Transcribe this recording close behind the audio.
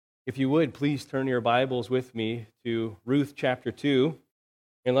If you would, please turn your Bibles with me to Ruth chapter 2.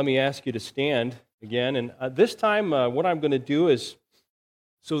 And let me ask you to stand again. And this time, what I'm going to do is,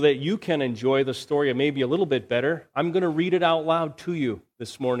 so that you can enjoy the story maybe a little bit better, I'm going to read it out loud to you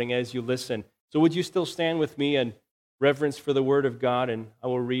this morning as you listen. So would you still stand with me in reverence for the Word of God? And I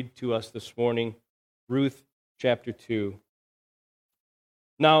will read to us this morning, Ruth chapter 2.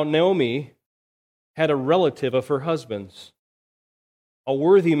 Now Naomi had a relative of her husband's, a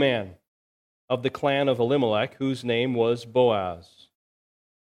worthy man of the clan of Elimelech, whose name was Boaz.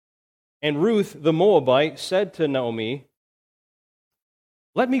 And Ruth the Moabite said to Naomi,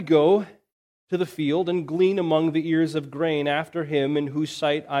 "Let me go to the field and glean among the ears of grain after him in whose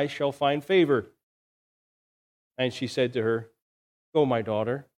sight I shall find favor." And she said to her, "Go, my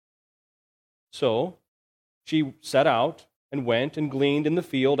daughter." So she set out and went and gleaned in the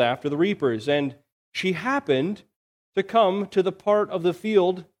field after the reapers. And she happened to come to the part of the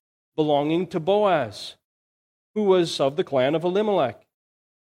field belonging to Boaz, who was of the clan of Elimelech.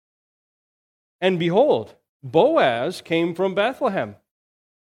 And behold, Boaz came from Bethlehem.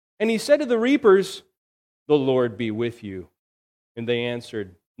 And he said to the reapers, "The Lord be with you." And they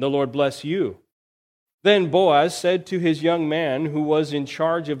answered, "The Lord bless you." Then Boaz said to his young man who was in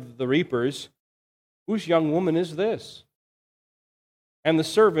charge of the reapers, "Whose young woman is this?" And the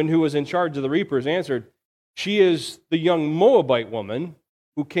servant who was in charge of the reapers answered, "She is the young Moabite woman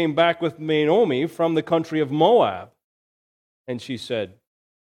who came back with Naomi from the country of Moab." And she said,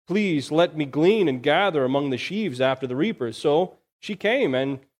 "Please let me glean and gather among the sheaves after the reapers." So she came,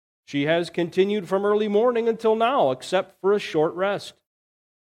 and she has continued from early morning until now, except for a short rest.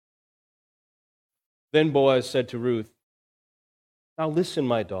 Then Boaz said to Ruth, "Now listen,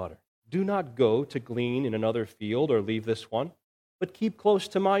 my daughter, do not go to glean in another field or leave this one, but keep close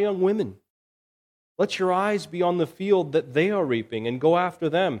to my young women. Let your eyes be on the field that they are reaping, and go after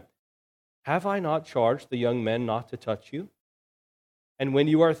them. Have I not charged the young men not to touch you? And when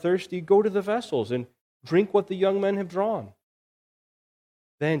you are thirsty, go to the vessels and drink what the young men have drawn."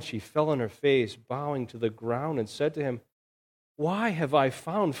 Then she fell on her face, bowing to the ground, and said to him, "Why have I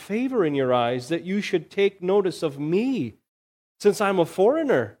found favor in your eyes, that you should take notice of me, since I'm a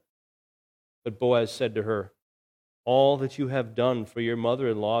foreigner?" But Boaz said to her, "All that you have done for your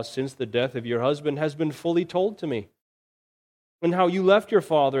mother-in-law since the death of your husband has been fully told to me, and how you left your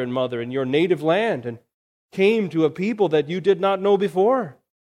father and mother and your native land and came to a people that you did not know before.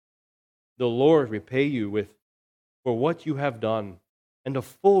 The Lord repay you for what you have done, and a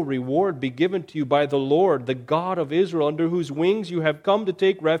full reward be given to you by the Lord, the God of Israel, under whose wings you have come to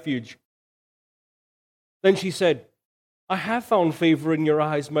take refuge." Then she said, "I have found favor in your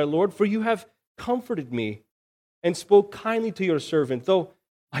eyes, my Lord, for you have comforted me and spoke kindly to your servant, though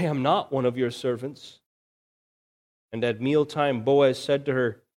I am not one of your servants." And at mealtime Boaz said to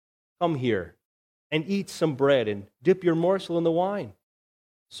her, "Come here and eat some bread and dip your morsel in the wine."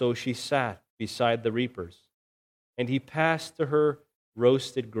 So she sat beside the reapers, and he passed to her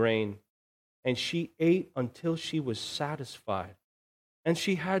roasted grain, and she ate until she was satisfied, and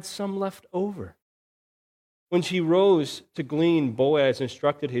she had some left over. When she rose to glean, Boaz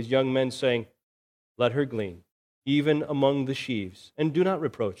instructed his young men, saying, "Let her glean, even among the sheaves, and do not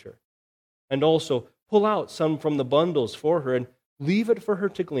reproach her. And also pull out some from the bundles for her, and leave it for her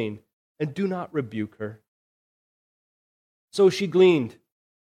to glean, and do not rebuke her." So she gleaned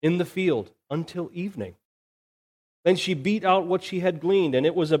in the field until evening. Then she beat out what she had gleaned, and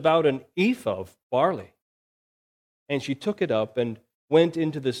it was about an ephah of barley. And she took it up and went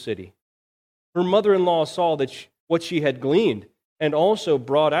into the city. Her mother-in-law saw what she had gleaned, and also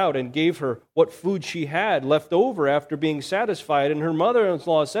brought out and gave her what food she had left over after being satisfied. And her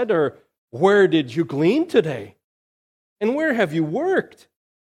mother-in-law said to her, "Where did you glean today? And where have you worked?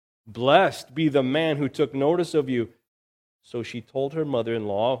 Blessed be the man who took notice of you." So she told her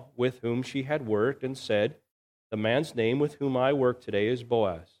mother-in-law with whom she had worked, and said, "The man's name with whom I work today is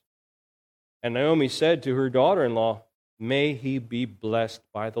Boaz." And Naomi said to her daughter-in-law, "May he be blessed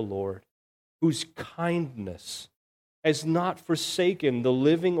by the Lord, whose kindness has not forsaken the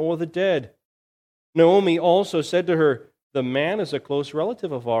living or the dead." Naomi also said to her, "The man is a close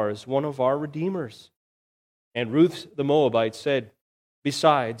relative of ours, one of our redeemers." And Ruth the Moabite said,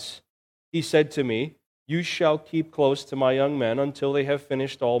 "Besides, he said to me, 'You shall keep close to my young men until they have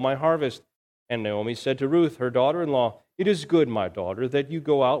finished all my harvest.'" And Naomi said to Ruth, her daughter-in-law, "It is good, my daughter, that you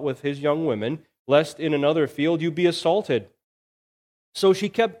go out with his young women, lest in another field you be assaulted." So she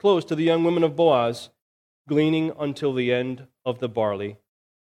kept close to the young women of Boaz, gleaning until the end of the barley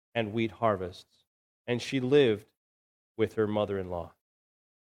and wheat harvests. And she lived with her mother-in-law.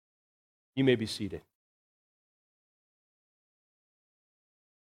 You may be seated.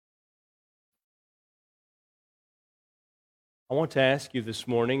 I want to ask you this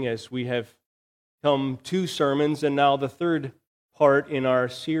morning, as we have come 2 sermons and now the third part in our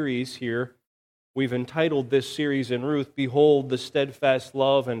series here, we've entitled this series in Ruth, Behold the Steadfast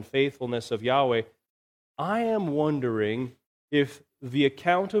Love and Faithfulness of Yahweh. I am wondering if the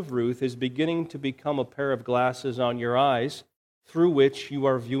account of Ruth is beginning to become a pair of glasses on your eyes through which you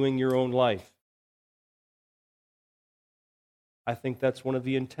are viewing your own life. I think that's one of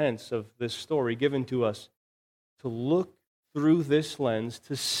the intents of this story given to us, to look through this lens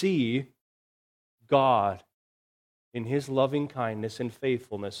to see God in His loving kindness and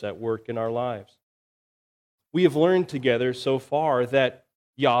faithfulness at work in our lives. We have learned together so far that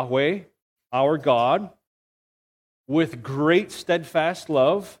Yahweh, our God, with great steadfast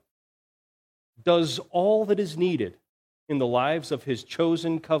love, does all that is needed in the lives of His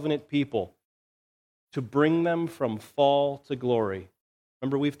chosen covenant people to bring them from fall to glory.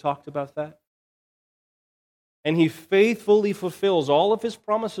 Remember, we've talked about that? And He faithfully fulfills all of His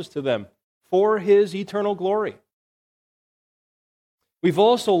promises to them for His eternal glory. We've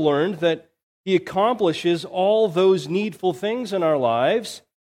also learned that He accomplishes all those needful things in our lives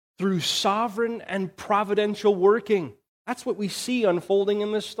through sovereign and providential working. That's what we see unfolding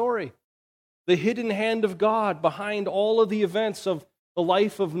in this story. The hidden hand of God behind all of the events of the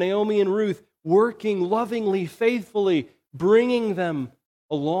life of Naomi and Ruth, working lovingly, faithfully, bringing them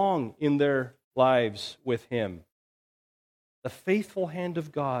along in their lives with Him. The faithful hand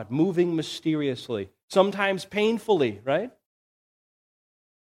of God moving mysteriously, sometimes painfully, right?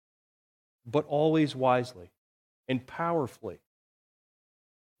 But always wisely and powerfully,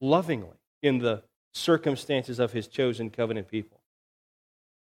 lovingly in the circumstances of His chosen covenant people.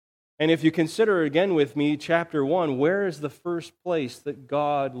 And if you consider again with me chapter 1, where is the first place that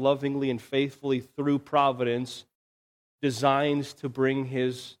God lovingly and faithfully through providence designs to bring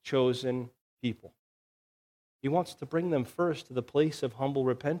His chosen people? He wants to bring them first to the place of humble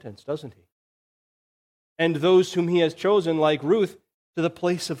repentance, doesn't He? And those whom He has chosen, like Ruth, to the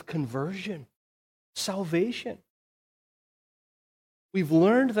place of conversion, salvation. We've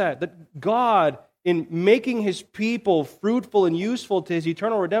learned that God, in making His people fruitful and useful to His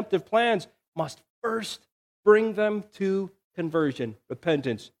eternal redemptive plans, must first bring them to conversion,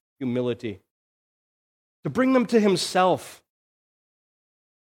 repentance, humility. To bring them to Himself.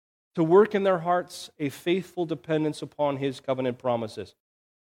 To work in their hearts a faithful dependence upon His covenant promises.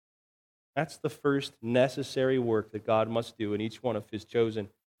 That's the first necessary work that God must do in each one of His chosen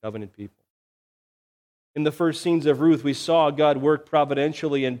covenant people. In the first scenes of Ruth, we saw God work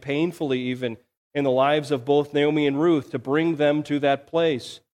providentially and painfully even in the lives of both Naomi and Ruth to bring them to that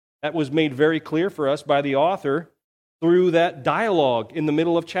place. That was made very clear for us by the author through that dialogue in the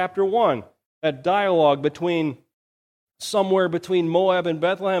middle of chapter 1. That dialogue somewhere between Moab and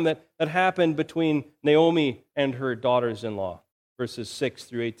Bethlehem that happened between Naomi and her daughters-in-law, verses 6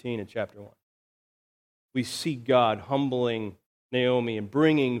 through 18 in chapter 1. We see God humbling Naomi and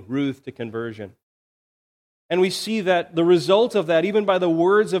bringing Ruth to conversion. And we see that the result of that, even by the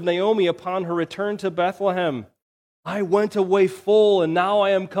words of Naomi upon her return to Bethlehem, I went away full and now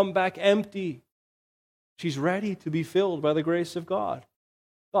I am come back empty. She's ready to be filled by the grace of God.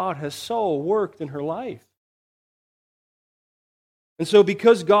 God has so worked in her life. And so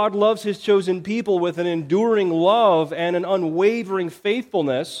because God loves His chosen people with an enduring love and an unwavering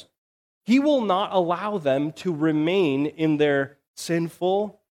faithfulness, He will not allow them to remain in their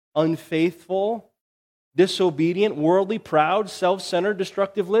sinful, unfaithful, disobedient, worldly, proud, self-centered,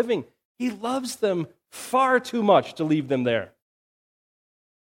 destructive living. He loves them far too much to leave them there.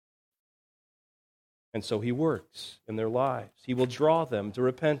 And so He works in their lives. He will draw them to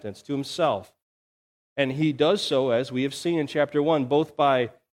repentance, to Himself. And He does so, as we have seen in chapter 1, both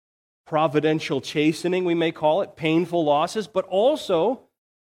by providential chastening, we may call it, painful losses, but also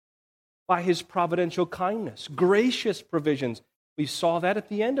by His providential kindness, gracious provisions. We saw that at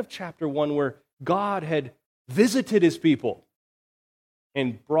the end of chapter 1, where God had visited His people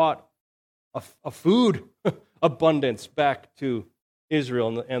and brought a food abundance back to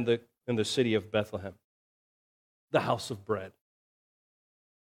Israel and the city of Bethlehem, the house of bread.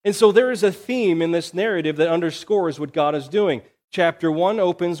 And so there is a theme in this narrative that underscores what God is doing. Chapter 1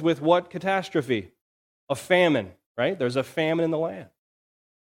 opens with what catastrophe? A famine, right? There's a famine in the land.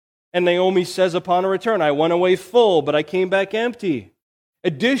 And Naomi says upon her return, I went away full, but I came back empty.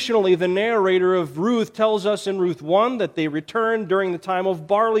 Additionally, the narrator of Ruth tells us in Ruth 1 that they returned during the time of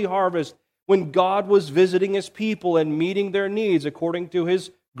barley harvest, when God was visiting His people and meeting their needs according to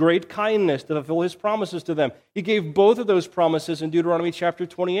His great kindness to fulfill His promises to them. He gave both of those promises in Deuteronomy chapter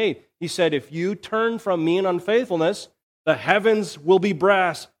 28. He said, if you turn from me in unfaithfulness, the heavens will be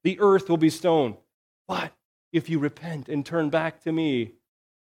brass, the earth will be stone. But if you repent and turn back to me,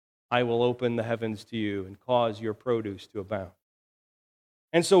 I will open the heavens to you and cause your produce to abound.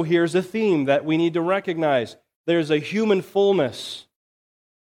 And so here's a theme that we need to recognize. There's a human fullness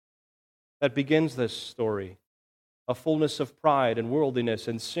that begins this story, a fullness of pride and worldliness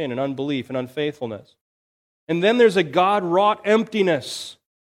and sin and unbelief and unfaithfulness. And then there's a God-wrought emptiness.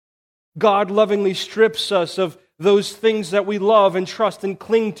 God lovingly strips us of those things that we love and trust and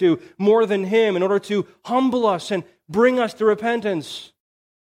cling to more than Him in order to humble us and bring us to repentance.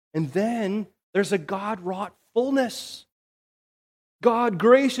 And then there's a God-wrought fullness. God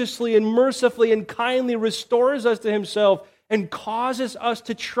graciously and mercifully and kindly restores us to Himself and causes us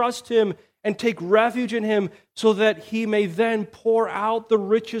to trust Him and take refuge in Him so that He may then pour out the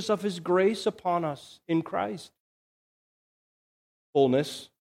riches of His grace upon us in Christ. Fullness,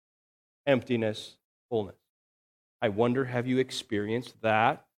 emptiness, fullness. I wonder, have you experienced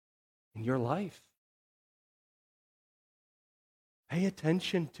that in your life? Pay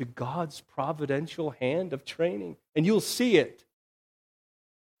attention to God's providential hand of training, and you'll see it.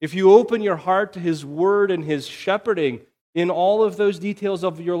 If you open your heart to His Word and His shepherding in all of those details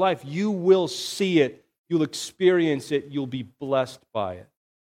of your life, you will see it, you'll experience it, you'll be blessed by it.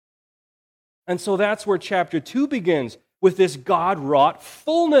 And so that's where chapter 2 begins, with this God-wrought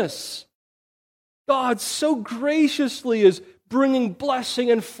fullness. God so graciously is bringing blessing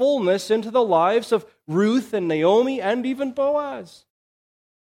and fullness into the lives of Ruth and Naomi and even Boaz.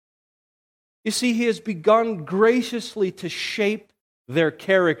 You see, He has begun graciously to shape their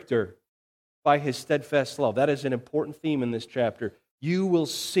character by His steadfast love. That is an important theme in this chapter. You will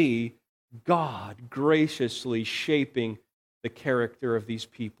see God graciously shaping the character of these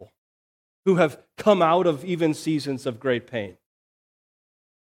people who have come out of even seasons of great pain.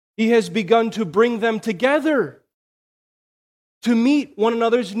 He has begun to bring them together to meet one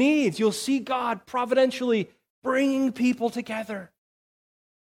another's needs. You'll see God providentially bringing people together.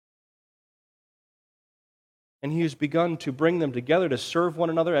 And He has begun to bring them together to serve one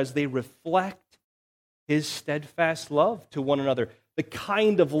another as they reflect His steadfast love to one another. The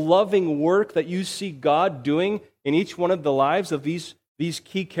kind of loving work that you see God doing in each one of the lives of these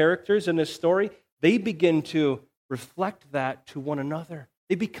key characters in this story, they begin to reflect that to one another.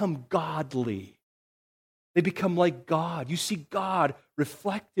 They become godly. They become like God. You see God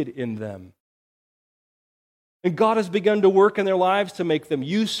reflected in them. And God has begun to work in their lives to make them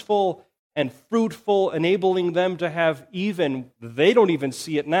useful and fruitful, enabling them to have they don't even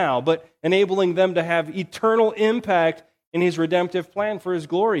see it now, but enabling them to have eternal impact in His redemptive plan for His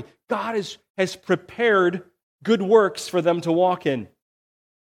glory. God has prepared good works for them to walk in.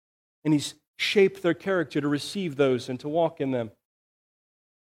 And He's shaped their character to receive those and to walk in them.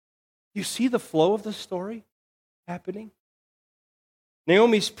 You see the flow of the story happening?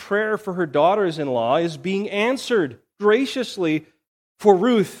 Naomi's prayer for her daughters-in-law is being answered graciously for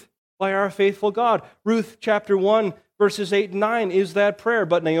Ruth by our faithful God. Ruth chapter 1, verses 8 and 9 is that prayer.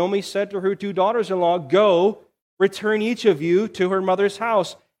 But Naomi said to her two daughters-in-law, "Go, return each of you to her mother's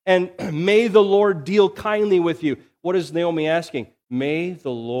house, and may the Lord deal kindly with you." What is Naomi asking? May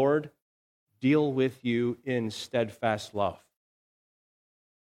the Lord deal with you in steadfast love.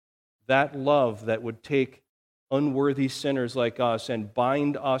 That love that would take unworthy sinners like us and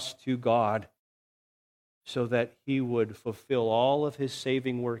bind us to God so that He would fulfill all of His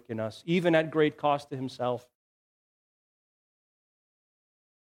saving work in us, even at great cost to Himself.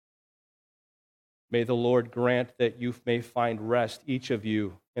 May the Lord grant that you may find rest, each of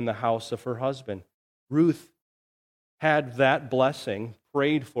you, in the house of her husband. Ruth had that blessing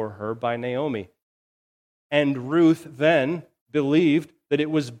prayed for her by Naomi. And Ruth then believed that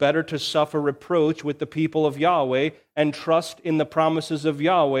it was better to suffer reproach with the people of Yahweh and trust in the promises of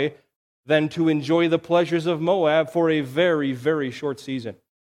Yahweh than to enjoy the pleasures of Moab for a very, very short season.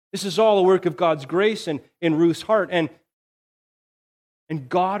 This is all a work of God's grace in Ruth's heart. And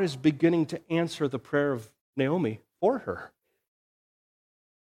God is beginning to answer the prayer of Naomi for her.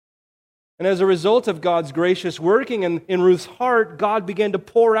 And as a result of God's gracious working in Ruth's heart, God began to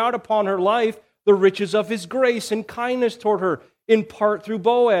pour out upon her life the riches of His grace and kindness toward her, in part through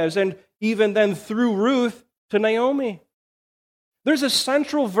Boaz, and even then through Ruth to Naomi. There's a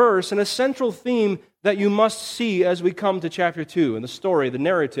central verse and a central theme that you must see as we come to chapter 2, and the story, the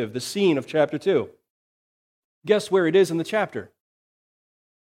narrative, the scene of chapter 2. Guess where it is in the chapter?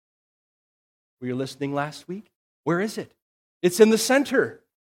 Were you listening last week? Where is it? It's in the center.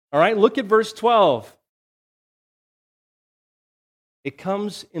 All right, look at verse 12. It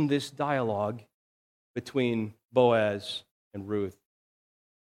comes in this dialogue between Boaz and Ruth.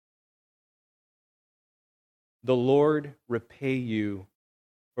 The Lord repay you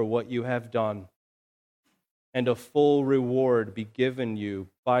for what you have done. and a full reward be given you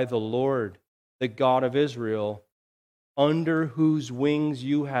by the Lord, the God of Israel, under whose wings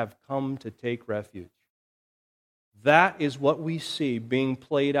you have come to take refuge. That is what we see being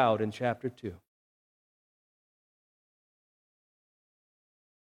played out in chapter 2.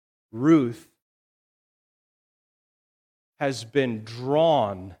 Ruth has been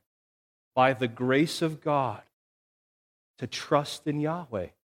drawn by the grace of God to trust in Yahweh,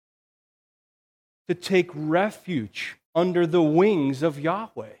 to take refuge under the wings of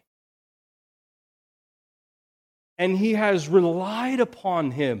Yahweh. And he has relied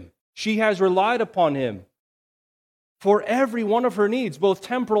upon him. She has relied upon him for every one of her needs, both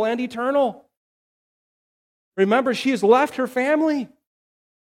temporal and eternal. Remember, she has left her family.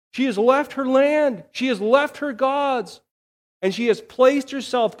 She has left her land. She has left her gods. And she has placed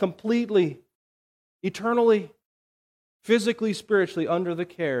herself completely, eternally, physically, spiritually under the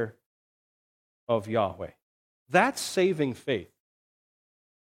care of Yahweh. That's saving faith.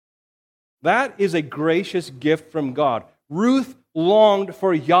 That is a gracious gift from God. Ruth longed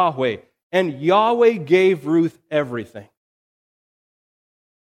for Yahweh, and Yahweh gave Ruth everything.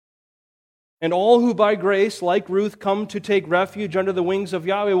 And all who by grace, like Ruth, come to take refuge under the wings of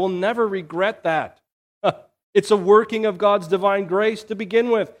Yahweh will never regret that. It's a working of God's divine grace to begin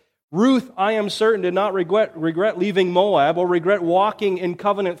with. Ruth, I am certain, did not regret leaving Moab or regret walking in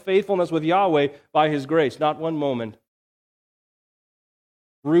covenant faithfulness with Yahweh by His grace. Not one moment.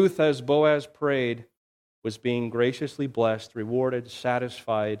 Ruth, as Boaz prayed, was being graciously blessed, rewarded,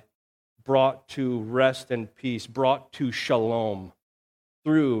 satisfied, brought to rest and peace, brought to shalom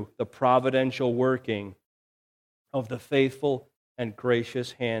through the providential working of the faithful and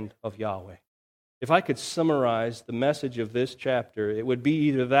gracious hand of Yahweh. If I could summarize the message of this chapter, it would be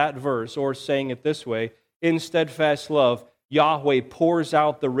either that verse or saying it this way: in steadfast love, Yahweh pours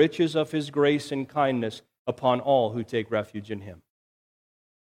out the riches of His grace and kindness upon all who take refuge in Him.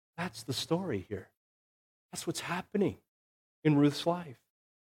 That's the story here. That's what's happening in Ruth's life.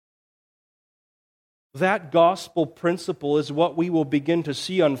 That gospel principle is what we will begin to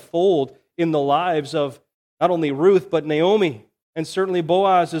see unfold in the lives of not only Ruth, but Naomi, and certainly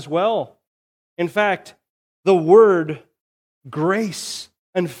Boaz as well. In fact, the word grace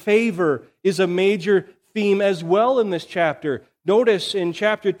and favor is a major theme as well in this chapter. Notice in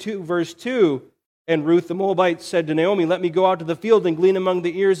chapter 2, verse 2, and Ruth the Moabite said to Naomi, "Let me go out to the field and glean among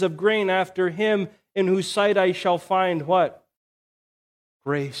the ears of grain after him in whose sight I shall find" what?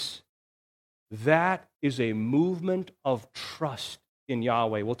 Grace. That is a movement of trust in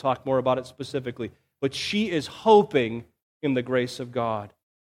Yahweh. We'll talk more about it specifically. But she is hoping in the grace of God.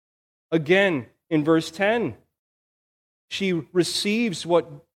 Again, in verse 10, she receives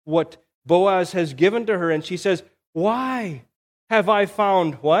what Boaz has given to her, and she says, "Why have I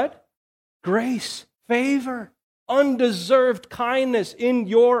found" what? Grace, favor, undeserved kindness in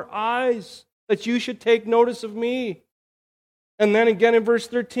your eyes, that you should take notice of me. And then again in verse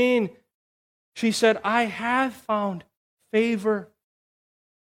 13, she said, "I have found favor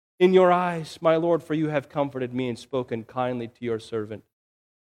in your eyes, my Lord, for you have comforted me and spoken kindly to your servant."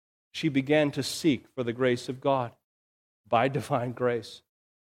 She began to seek for the grace of God by divine grace.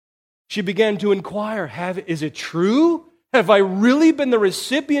 She began to inquire, is it true? Have I really been the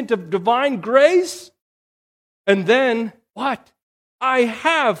recipient of divine grace? And then, what? I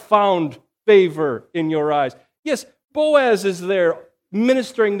have found favor in your eyes. Yes, Boaz is there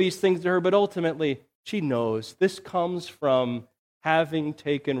ministering these things to her, but ultimately, she knows this comes from having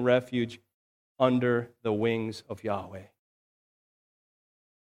taken refuge under the wings of Yahweh.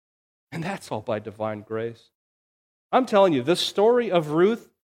 And that's all by divine grace. I'm telling you, the story of Ruth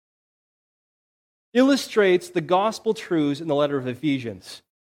illustrates the gospel truths in the letter of Ephesians.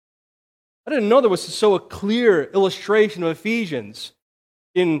 I didn't know there was so a clear illustration of Ephesians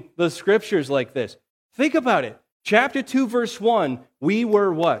in the scriptures like this. Think about it. Chapter 2, verse 1, we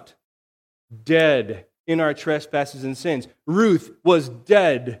were what? Dead in our trespasses and sins. Ruth was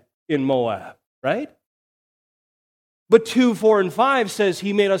dead in Moab, right? But 2, 4, and 5 says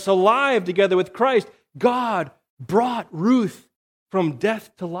He made us alive together with Christ. God brought Ruth from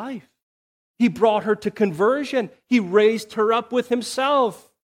death to life. He brought her to conversion. He raised her up with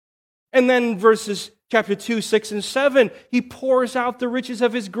Himself. And then verses chapter 2, 6, and 7, He pours out the riches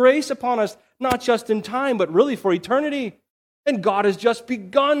of His grace upon us, not just in time, but really for eternity. And God has just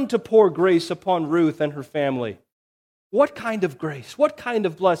begun to pour grace upon Ruth and her family. What kind of grace? What kind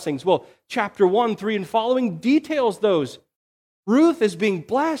of blessings? Well, chapter 1, 3, and following details those. Ruth is being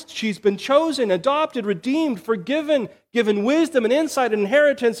blessed. She's been chosen, adopted, redeemed, forgiven, given wisdom and insight, and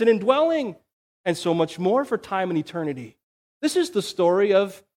inheritance and indwelling, and so much more for time and eternity. This is the story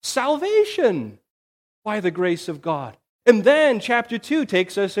of salvation. by the grace of God. And then chapter 2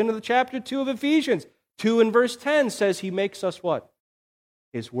 takes us into the chapter 2 of Ephesians. 2 and verse 10 says he makes us what?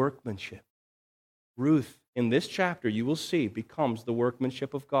 His workmanship. Ruth, in this chapter, you will see, becomes the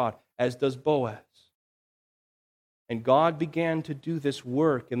workmanship of God, as does Boaz. And God began to do this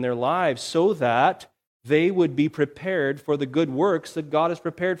work in their lives so that they would be prepared for the good works that God has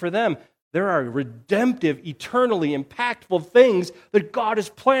prepared for them. There are redemptive, eternally impactful things that God has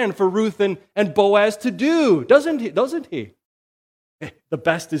planned for Ruth and Boaz to do, doesn't he? The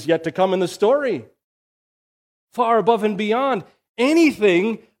best is yet to come in the story. Far above and beyond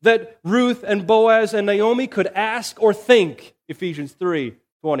anything that Ruth and Boaz and Naomi could ask or think. Ephesians 3,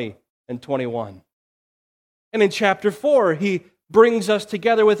 20 and 21. And in chapter 4, he brings us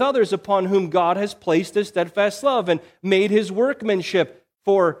together with others upon whom God has placed his steadfast love and made his workmanship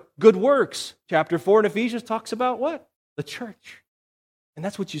for good works. Chapter 4 in Ephesians talks about what? The church. And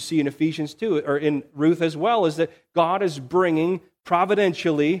that's what you see in Ephesians 2, or in Ruth as well, is that God is bringing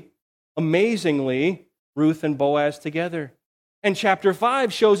providentially, amazingly, Ruth and Boaz together. And chapter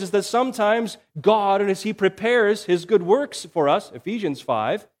 5 shows us that sometimes God, and as he prepares his good works for us, Ephesians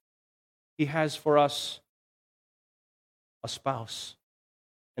 5, he has for us a spouse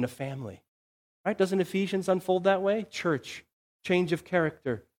and a family. Right? Doesn't Ephesians unfold that way? Church, change of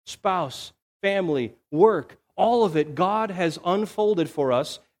character, spouse, family, work, all of it God has unfolded for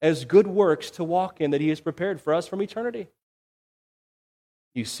us as good works to walk in that he has prepared for us from eternity.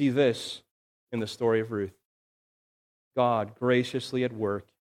 You see this in the story of Ruth. God graciously at work,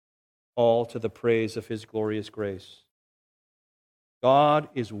 all to the praise of his glorious grace. God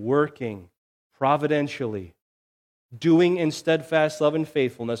is working providentially, doing in steadfast love and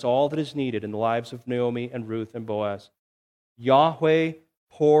faithfulness all that is needed in the lives of Naomi and Ruth and Boaz. Yahweh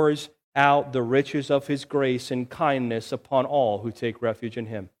pours out the riches of his grace and kindness upon all who take refuge in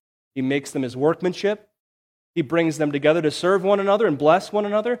him. He makes them his workmanship. He brings them together to serve one another and bless one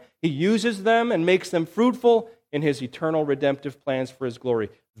another. He uses them and makes them fruitful in his eternal redemptive plans for his glory.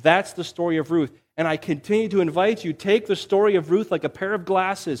 That's the story of Ruth. And I continue to invite you, take the story of Ruth like a pair of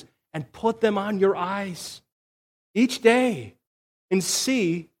glasses and put them on your eyes each day and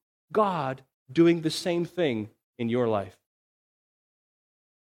see God doing the same thing in your life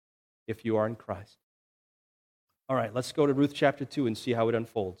if you are in Christ. All right, let's go to Ruth chapter 2 and see how it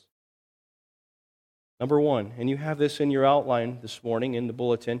unfolds. Number 1, and you have this in your outline this morning in the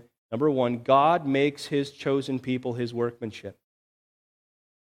bulletin. Number 1, God makes his chosen people his workmanship.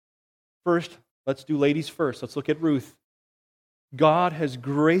 First, let's do ladies first. Let's look at Ruth. God has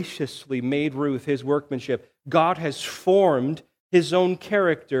graciously made Ruth his workmanship. God has formed his own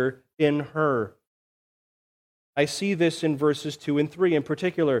character in her. I see this in verses 2 and 3 in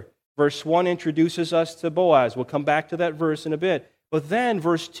particular. Verse 1 introduces us to Boaz. We'll come back to that verse in a bit. But then,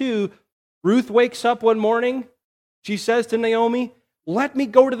 verse 2, Ruth wakes up one morning. She says to Naomi, "Let me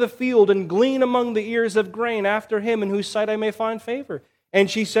go to the field and glean among the ears of grain after him in whose sight I may find favor." And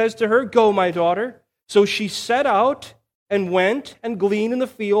she says to her, "Go, my daughter." So she set out and went and gleaned in the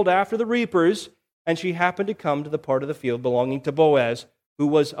field after the reapers, and she happened to come to the part of the field belonging to Boaz, who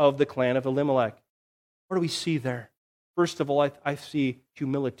was of the clan of Elimelech. What do we see there? First of all, I see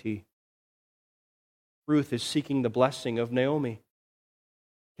humility. Ruth is seeking the blessing of Naomi.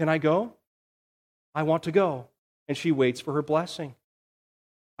 Can I go? I want to go. And she waits for her blessing.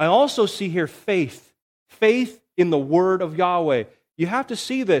 I also see here faith. Faith in the word of Yahweh. You have to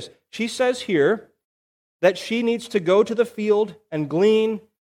see this. She says here that she needs to go to the field and glean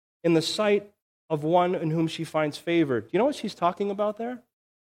in the sight of one in whom she finds favor. Do you know what she's talking about there?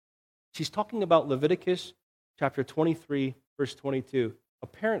 She's talking about Leviticus chapter 23, verse 22.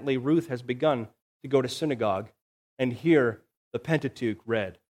 Apparently, Ruth has begun to go to synagogue and hear the Pentateuch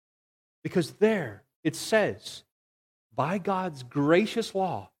read. Because there it says, by God's gracious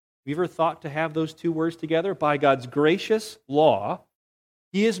law, have you ever thought to have those two words together? By God's gracious law,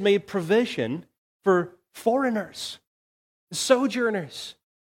 he has made provision for foreigners, sojourners,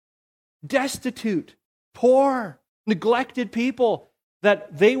 destitute, poor, neglected people,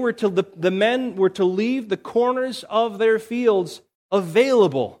 that they were to, the men were to leave the corners of their fields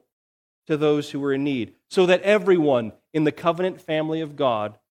available to those who were in need, so that everyone in the covenant family of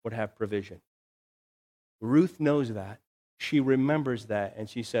God would have provision. Ruth knows that. She remembers that, and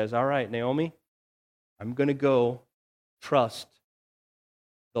she says, all right, Naomi, I'm going to go trust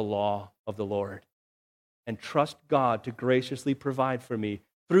the law of the Lord and trust God to graciously provide for me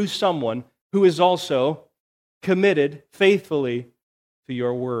through someone who is also committed faithfully to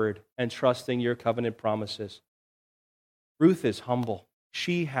your word and trusting your covenant promises. Ruth is humble.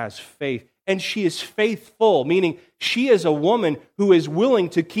 She has faith. and she is faithful, meaning she is a woman who is willing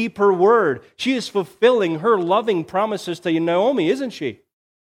to keep her word. She is fulfilling her loving promises to Naomi, isn't she?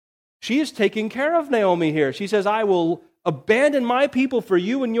 She is taking care of Naomi here. She says, I will abandon my people for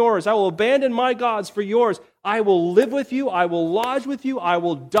you and yours. I will abandon my gods for yours. I will live with you. I will lodge with you. I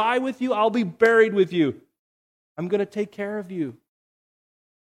will die with you. I'll be buried with you. I'm going to take care of you.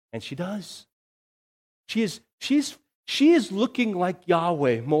 And she does. She is looking like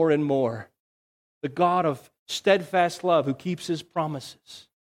Yahweh more and more, the God of steadfast love who keeps his promises.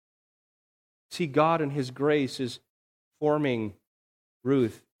 See, God in his grace is forming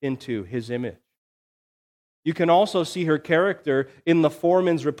Ruth into his image. You can also see her character in the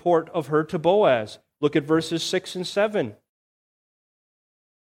foreman's report of her to Boaz. Look at verses 6 and 7.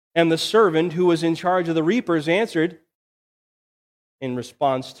 And the servant who was in charge of the reapers answered, in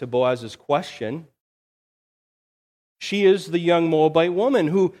response to Boaz's question, she is the young Moabite woman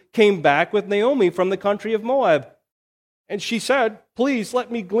who came back with Naomi from the country of Moab. And she said, please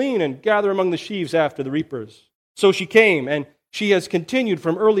let me glean and gather among the sheaves after the reapers. So she came, and she has continued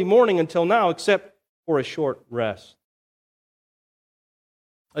from early morning until now, except for a short rest.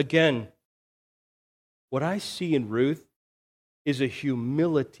 Again, what I see in Ruth is a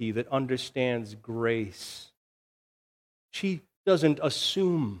humility that understands grace. She doesn't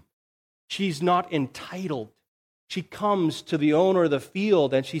assume. She's not entitled. She comes to the owner of the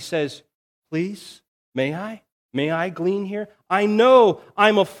field and she says, please, may I? May I glean here? I know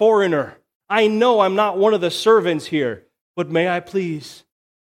I'm a foreigner. I know I'm not one of the servants here, but may I please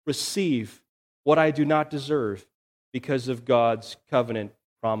receive what I do not deserve because of God's covenant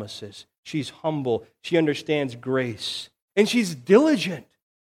promises. She's humble. She understands grace. And she's diligent.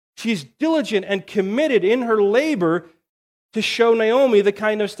 She's diligent and committed in her labor to show Naomi the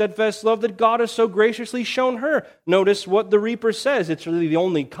kind of steadfast love that God has so graciously shown her. Notice what the reaper says. It's really the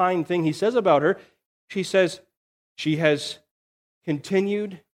only kind thing he says about her. She says, she has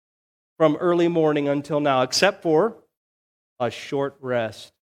continued from early morning until now, except for a short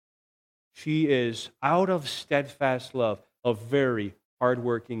rest. She is out of steadfast love, a very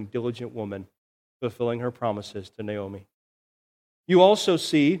hardworking, diligent woman, fulfilling her promises to Naomi. You also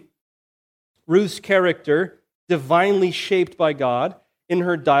see Ruth's character divinely shaped by God in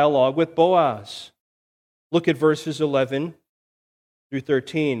her dialogue with Boaz. Look at verses 11 through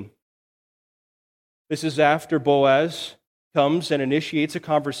 13. This is after Boaz comes and initiates a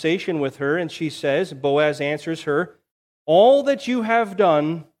conversation with her, and she says, Boaz answers her, all that you have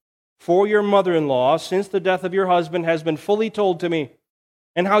done for your mother-in-law since the death of your husband has been fully told to me,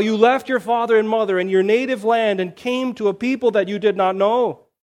 and how you left your father and mother and your native land and came to a people that you did not know.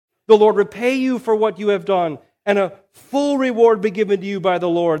 The Lord repay you for what you have done, and a full reward be given to you by the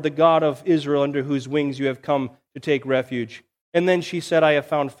Lord, the God of Israel, under whose wings you have come to take refuge. And then she said, I have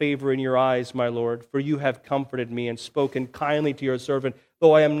found favor in your eyes, my Lord, for you have comforted me and spoken kindly to your servant,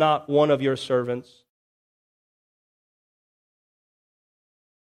 though I am not one of your servants.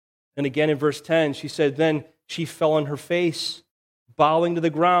 And again in verse 10, she said, then she fell on her face, bowing to the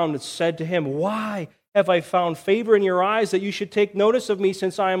ground, and said to him, why have I found favor in your eyes that you should take notice of me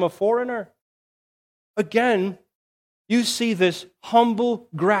since I am a foreigner? Again, you see this humble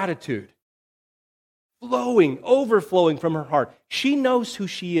gratitude flowing, overflowing from her heart. She knows who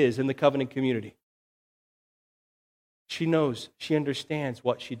she is in the covenant community. She knows, she understands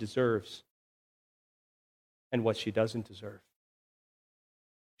what she deserves and what she doesn't deserve.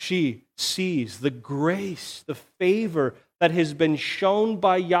 She sees the grace, the favor that has been shown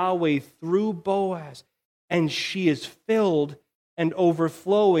by Yahweh through Boaz, and she is filled and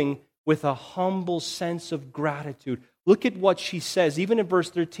overflowing with a humble sense of gratitude. Look at what she says, even in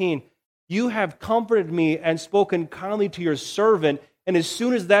verse 13. You have comforted me and spoken kindly to your servant. And as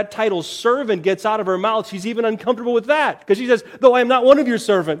soon as that title servant gets out of her mouth, she's even uncomfortable with that. Because she says, though I am not one of your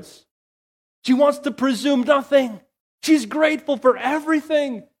servants. She wants to presume nothing. She's grateful for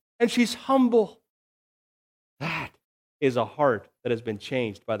everything. And she's humble. That is a heart that has been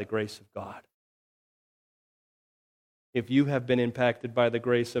changed by the grace of God. If you have been impacted by the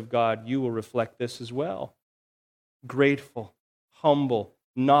grace of God, you will reflect this as well. Grateful, humble,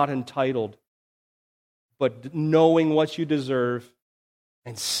 not entitled, but knowing what you deserve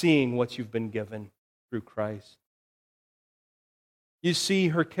and seeing what you've been given through Christ. You see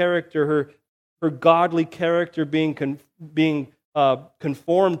her character, her godly character being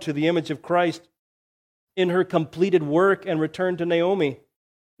conformed to the image of Christ in her completed work and return to Naomi.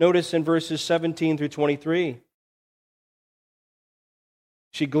 Notice in verses 17 through 23.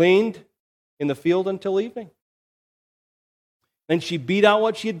 She gleaned in the field until evening. Then she beat out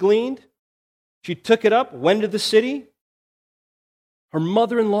what she had gleaned. She took it up, went to the city. Her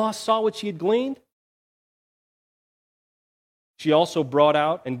mother-in-law saw what she had gleaned. She also brought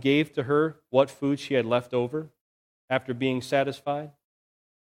out and gave to her what food she had left over after being satisfied.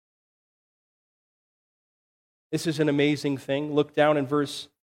 This is an amazing thing. Look down in verse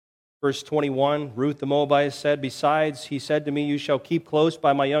 21. Ruth the Moabitess said, "Besides, he said to me, you shall keep close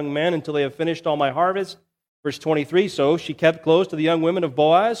by my young men until they have finished all my harvest." Verse 23, so she kept close to the young women of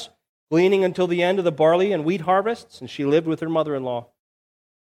Boaz, gleaning until the end of the barley and wheat harvests, and she lived with her mother-in-law.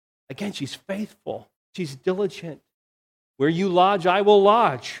 Again, she's faithful. She's diligent. Where you lodge, I will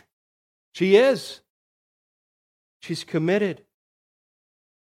lodge. She is. She's committed.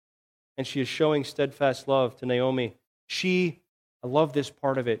 And she is showing steadfast love to Naomi. I love this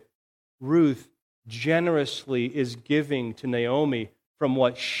part of it. Ruth generously is giving to Naomi from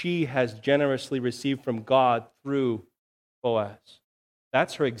what she has generously received from God through Boaz.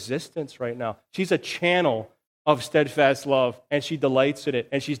 That's her existence right now. She's a channel of steadfast love, and she delights in it,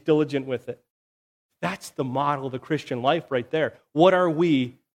 and she's diligent with it. That's the model of the Christian life right there. What are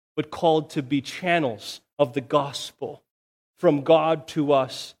we but called to be channels of the gospel from God to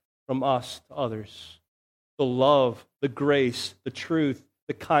us, from us to others? The love, the grace, the truth,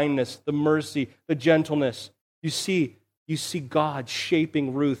 the kindness, the mercy, the gentleness. You see God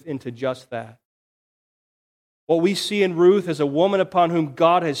shaping Ruth into just that. What we see in Ruth is a woman upon whom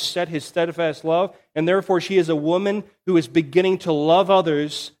God has set his steadfast love, and therefore she is a woman who is beginning to love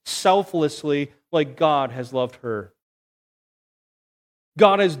others selflessly like God has loved her.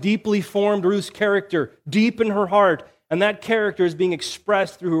 God has deeply formed Ruth's character, deep in her heart, and that character is being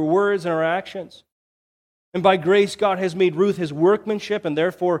expressed through her words and her actions. And by grace, God has made Ruth his workmanship and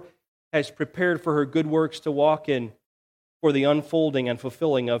therefore has prepared for her good works to walk in for the unfolding and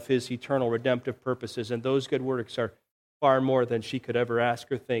fulfilling of his eternal redemptive purposes. And those good works are far more than she could ever ask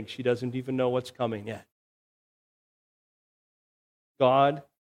or think. She doesn't even know what's coming yet. God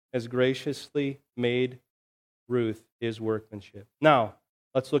has graciously made Ruth his workmanship. Now,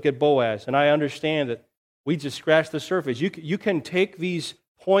 let's look at Boaz. And I understand that we just scratched the surface. You can take these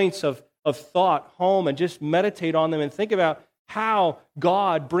points of thought home and just meditate on them and think about how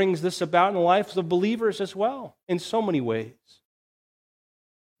God brings this about in the lives of believers as well, in so many ways.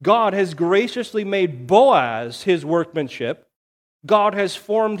 God has graciously made Boaz his workmanship. God has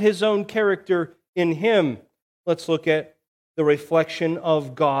formed his own character in him. Let's look at the reflection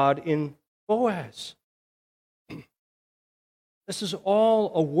of God in Boaz. This is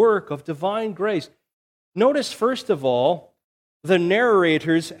all a work of divine grace. Notice, first of all, the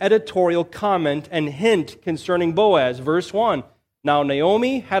narrator's editorial comment and hint concerning Boaz. Verse 1, now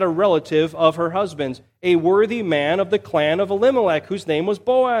Naomi had a relative of her husband's, a worthy man of the clan of Elimelech, whose name was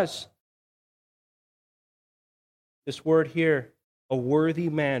Boaz. This word here, a worthy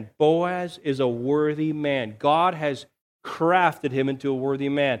man. Boaz is a worthy man. God has crafted him into a worthy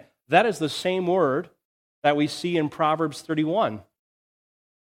man. That is the same word that we see in Proverbs 31.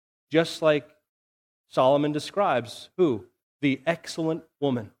 Just like Solomon describes who? The excellent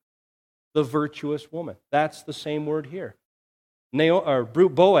woman, the virtuous woman. That's the same word here.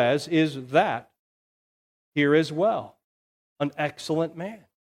 Boaz is that here as well. An excellent man,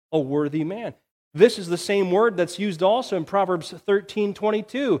 a worthy man. This is the same word that's used also in Proverbs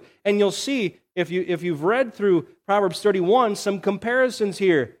 13:22. And you'll see, if you've read through Proverbs 31, some comparisons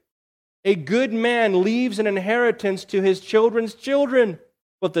here. A good man leaves an inheritance to his children's children,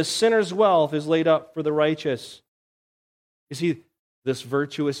 but the sinner's wealth is laid up for the righteous. You see, this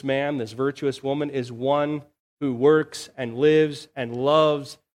virtuous man, this virtuous woman is one who works and lives and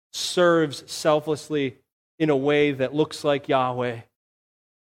loves, serves selflessly in a way that looks like Yahweh.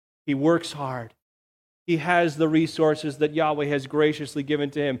 He works hard. He has the resources that Yahweh has graciously given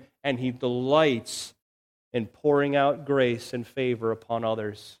to him, and he delights in pouring out grace and favor upon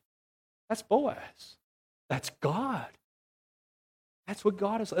others. That's Boaz. That's God. That's what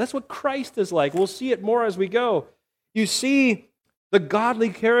God is like. That's what Christ is like. We'll see it more as we go. You see the godly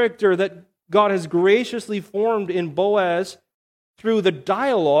character that God has graciously formed in Boaz through the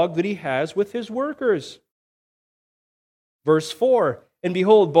dialogue that he has with his workers. Verse 4, and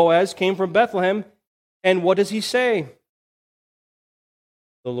behold, Boaz came from Bethlehem, and what does he say?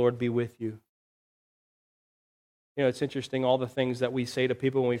 The Lord be with you. You know, it's interesting, all the things that we say to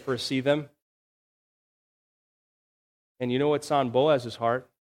people when we first see them. And you know what's on Boaz's heart?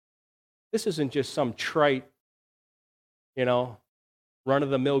 This isn't just some trite,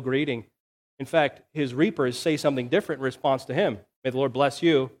 run-of-the-mill greeting. In fact, his reapers say something different in response to him. May the Lord bless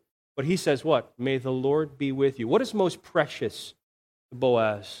you. But he says what? May the Lord be with you. What is most precious to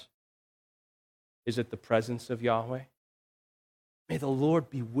Boaz? Is it the presence of Yahweh? May the Lord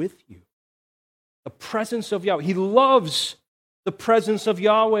be with you. The presence of Yahweh. He loves the presence of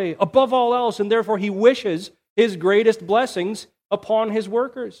Yahweh above all else, and therefore he wishes his greatest blessings upon his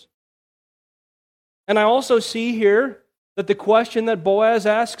workers. And I also see here that the question that Boaz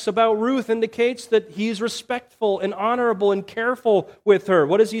asks about Ruth indicates that he's respectful and honorable and careful with her.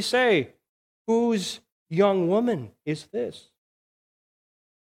 What does he say? Whose young woman is this?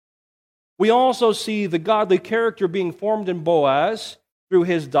 We also see the godly character being formed in Boaz through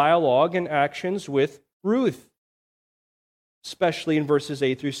his dialogue and actions with Ruth, especially in verses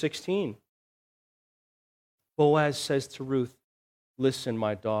 8 through 16. Boaz says to Ruth, "Listen,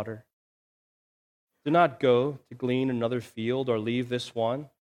 my daughter. Do not go to glean another field or leave this one,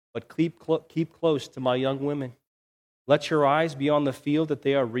 but keep close to my young women. Let your eyes be on the field that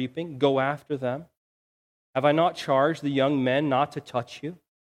they are reaping. Go after them. Have I not charged the young men not to touch you?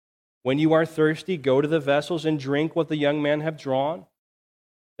 When you are thirsty, go to the vessels and drink what the young men have drawn."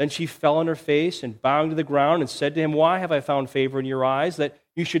 Then she fell on her face and bowing to the ground and said to him, "Why have I found favor in your eyes, that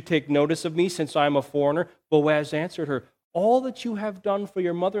you should take notice of me, since I am a foreigner?" Boaz answered her, "All that you have done for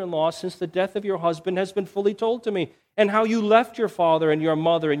your mother-in-law since the death of your husband has been fully told to me, and how you left your father and your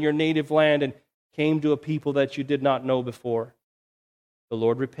mother and your native land and came to a people that you did not know before. The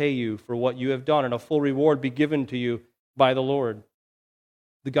Lord repay you for what you have done, and a full reward be given to you by the Lord,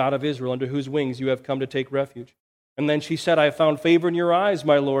 the God of Israel, under whose wings you have come to take refuge." And then she said, "I have found favor in your eyes,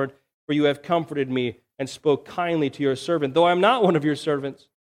 my Lord, for you have comforted me and spoke kindly to your servant, though I am not one of your servants."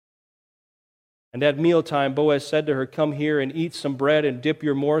 And at mealtime, Boaz said to her, "Come here and eat some bread and dip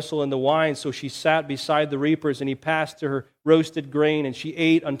your morsel in the wine." So she sat beside the reapers, and he passed to her roasted grain, and she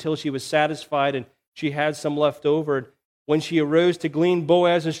ate until she was satisfied, and she had some left over. And when she arose to glean,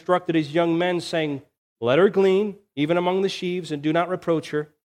 Boaz instructed his young men, saying, "Let her glean, even among the sheaves, and do not reproach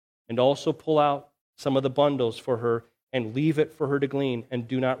her. And also pull out some of the bundles for her, and leave it for her to glean, and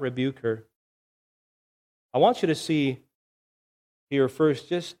do not rebuke her." I want you to see here first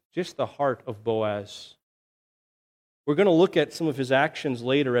just the heart of Boaz. We're going to look at some of his actions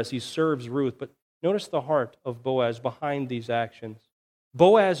later as he serves Ruth, but notice the heart of Boaz behind these actions.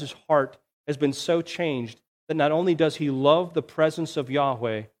 Boaz's heart has been so changed that not only does he love the presence of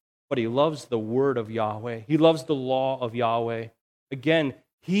Yahweh, but he loves the word of Yahweh. He loves the law of Yahweh. Again,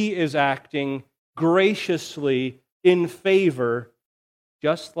 he is acting graciously in favor,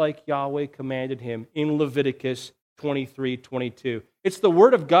 just like Yahweh commanded him in Leviticus 23:22. It's the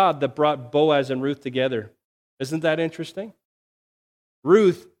word of God that brought Boaz and Ruth together. Isn't that interesting?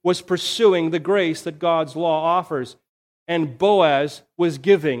 Ruth was pursuing the grace that God's law offers, and Boaz was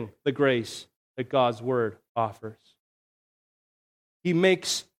giving the grace that God's word offers. He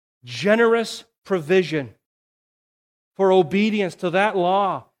makes generous provision for obedience to that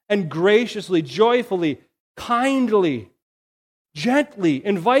law, and graciously, joyfully, kindly, gently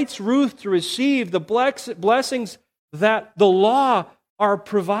invites Ruth to receive the blessings that the law are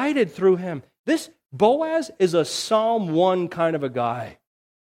provided through him. This Boaz is a Psalm 1 kind of a guy.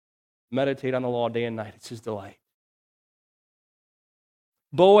 Meditate on the law day and night. It's his delight.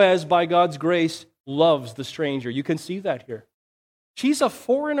 Boaz, by God's grace, loves the stranger. You can see that here. She's a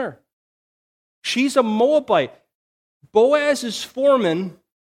foreigner. She's a Moabite. Boaz's foreman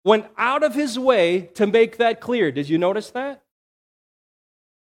went out of his way to make that clear. Did you notice that?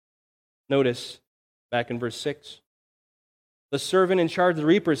 Notice back in verse 6. The servant in charge of the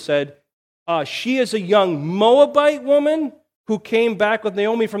reapers said, "She is a young Moabite woman who came back with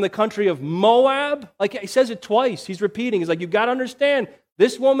Naomi from the country of Moab." Like he says it twice. He's repeating. He's like, "You've got to understand,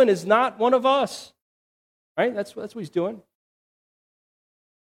 this woman is not one of us." Right? That's what he's doing.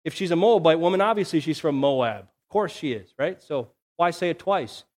 If she's a Moabite woman, obviously she's from Moab. Of course she is, right? So why say it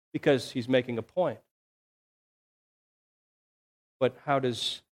twice? Because he's making a point. But how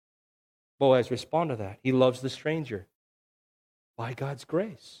does Boaz respond to that? He loves the stranger by God's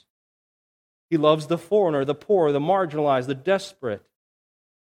grace. He loves the foreigner, the poor, the marginalized, the desperate.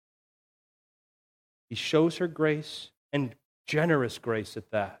 He shows her grace, and generous grace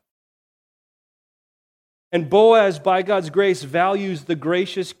at that. And Boaz, by God's grace, values the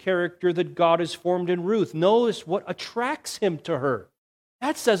gracious character that God has formed in Ruth. Notice what attracts him to her.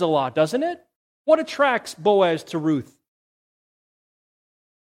 That says a lot, doesn't it? What attracts Boaz to Ruth?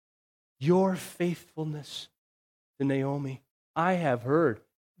 Your faithfulness to Naomi. I have heard.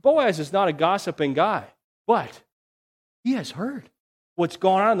 Boaz is not a gossiping guy, but he has heard what's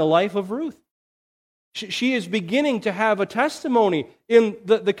gone on in the life of Ruth. She is beginning to have a testimony in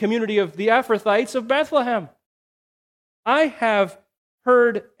the community of the Ephrathites of Bethlehem. I have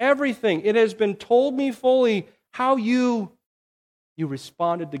heard everything. It has been told me fully how you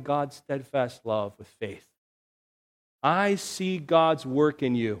responded to God's steadfast love with faith. I see God's work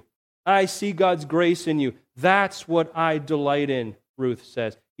in you. I see God's grace in you. That's what I delight in, Ruth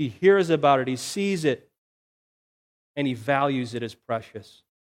says. He hears about it, he sees it, and he values it as precious.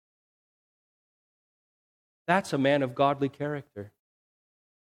 That's a man of godly character.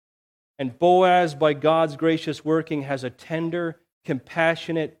 And Boaz, by God's gracious working, has a tender,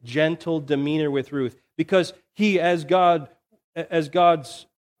 compassionate, gentle demeanor with Ruth, because he, as God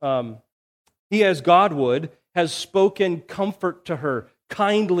would, has spoken comfort to her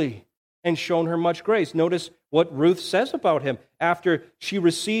kindly and shown her much grace. Notice what Ruth says about him. After she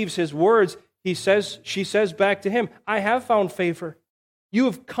receives his words, she says back to him, I have found favor. You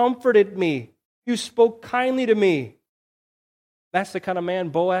have comforted me. You spoke kindly to me. That's the kind of man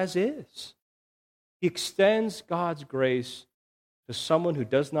Boaz is. He extends God's grace to someone who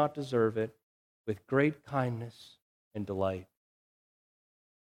does not deserve it with great kindness and delight.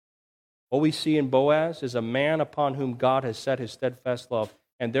 What we see in Boaz is a man upon whom God has set his steadfast love,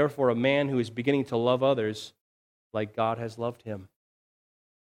 and therefore a man who is beginning to love others like God has loved him.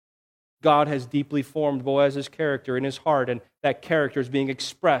 God has deeply formed Boaz's character in his heart, and that character is being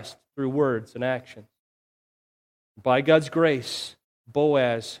expressed through words and actions. By God's grace,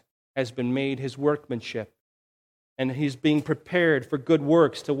 Boaz has been made his workmanship, and he's being prepared for good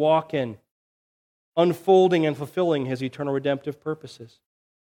works to walk in, unfolding and fulfilling his eternal redemptive purposes.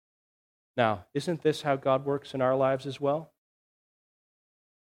 Now, isn't this how God works in our lives as well?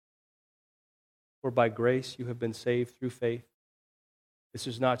 For by grace you have been saved through faith. This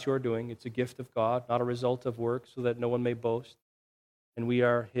is not your doing, it's a gift of God, not a result of works, so that no one may boast. And we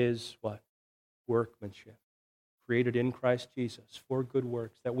are his what? Workmanship, created in Christ Jesus for good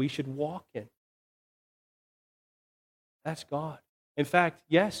works that we should walk in. That's God. In fact,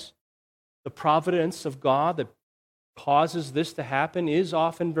 yes, the providence of God that causes this to happen is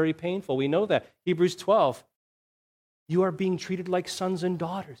often very painful. We know that. Hebrews 12, you are being treated like sons and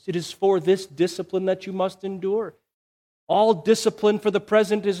daughters. It is for this discipline that you must endure. All discipline for the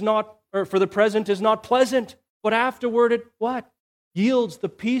present is not pleasant, but afterward it what? Yields the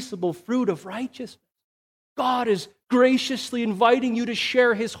peaceable fruit of righteousness. God is graciously inviting you to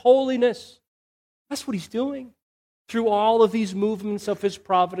share his holiness. That's what he's doing through all of these movements of his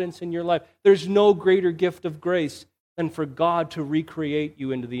providence in your life. There's no greater gift of grace than for God to recreate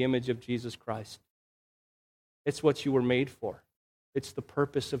you into the image of Jesus Christ. It's what you were made for. It's the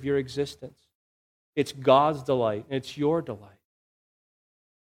purpose of your existence. It's God's delight, and it's your delight.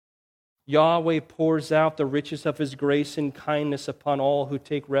 Yahweh pours out the riches of his grace and kindness upon all who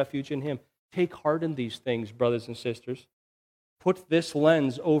take refuge in him. Take heart in these things, brothers and sisters. Put this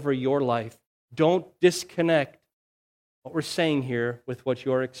lens over your life. Don't disconnect what we're saying here with what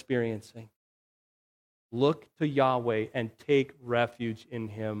you're experiencing. Look to Yahweh and take refuge in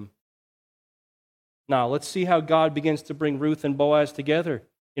him. Now, let's see how God begins to bring Ruth and Boaz together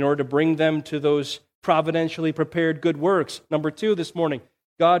in order to bring them to those providentially prepared good works. Number 2 this morning,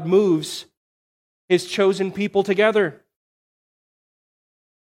 God moves his chosen people together.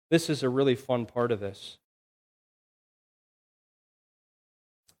 This is a really fun part of this.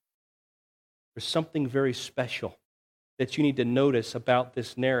 There's something very special that you need to notice about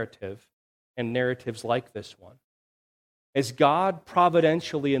this narrative and narratives like this one. As God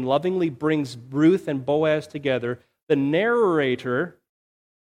providentially and lovingly brings Ruth and Boaz together, the narrator,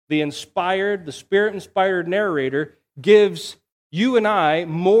 the Spirit-inspired narrator, gives you and I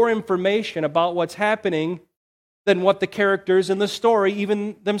more information about what's happening than what the characters in the story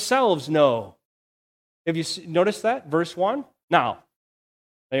even themselves know. Have you noticed that? Verse 1. Now,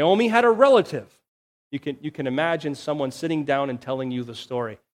 Naomi had a relative. You can imagine someone sitting down and telling you the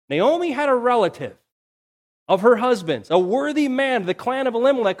story. Naomi had a relative of her husband's, a worthy man of the clan of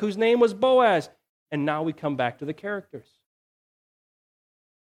Elimelech, whose name was Boaz. And now we come back to the characters.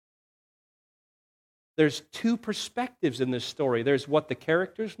 There's 2 perspectives in this story. There's what the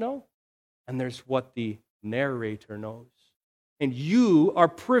characters know, and there's what the narrator knows. And you are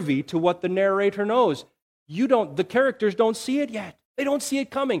privy to what the narrator knows. The characters don't see it yet. They don't see it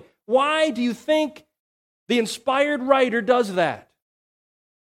coming. Why do you think the inspired writer does that?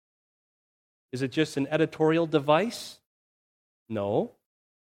 Is it just an editorial device? No.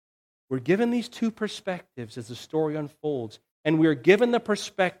 We're given these 2 perspectives as the story unfolds, and we're given the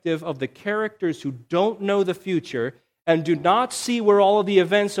perspective of the characters who don't know the future and do not see where all of the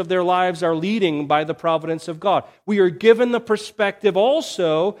events of their lives are leading by the providence of God. We are given the perspective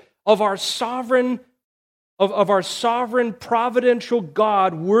also of our sovereign providential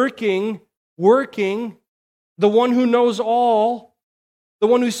God working, the one who knows all, the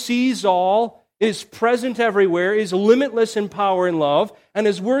one who sees all, is present everywhere, is limitless in power and love, and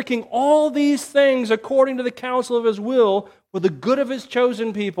is working all these things according to the counsel of his will for the good of his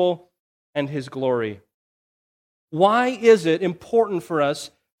chosen people and His glory. Why is it important for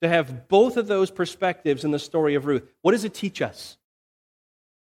us to have both of those perspectives in the story of Ruth? What does it teach us?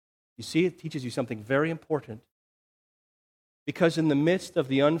 You see, it teaches you something very important. Because in the midst of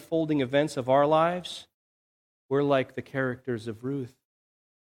the unfolding events of our lives, we're like the characters of Ruth.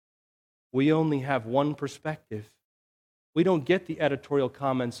 We only have one perspective. We don't get the editorial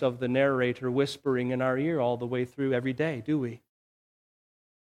comments of the narrator whispering in our ear all the way through every day, do we?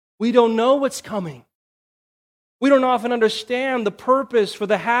 We don't know what's coming. We don't often understand the purpose for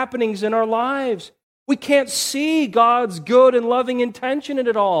the happenings in our lives. We can't see God's good and loving intention in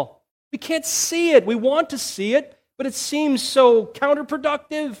it all. We can't see it. We want to see it, but it seems so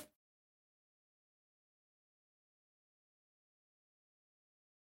counterproductive.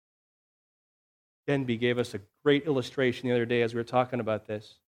 Denby gave us a great illustration the other day as we were talking about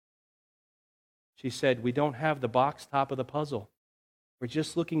this. She said, we don't have the box top of the puzzle. We're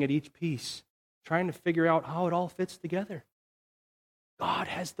just looking at each piece, trying to figure out how it all fits together. God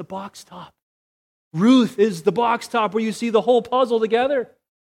has the box top. Ruth is the box top where you see the whole puzzle together.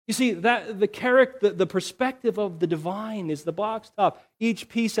 You see, that the perspective of the divine is the box top. Each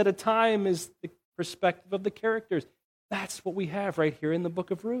piece at a time is the perspective of the characters. That's what we have right here in the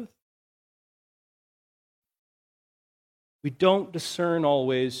book of Ruth. We don't discern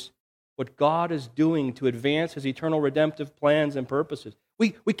always what God is doing to advance His eternal redemptive plans and purposes.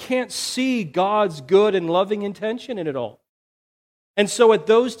 We can't see God's good and loving intention in it all. And so at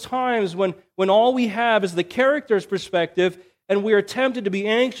those times when all we have is the character's perspective, and we are tempted to be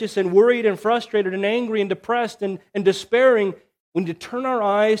anxious and worried and frustrated and angry and depressed and despairing, we need to turn our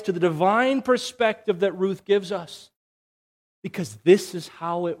eyes to the divine perspective that Ruth gives us. Because this is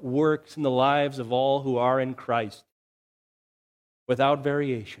how it works in the lives of all who are in Christ, without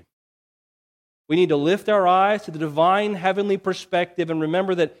variation. We need to lift our eyes to the divine heavenly perspective and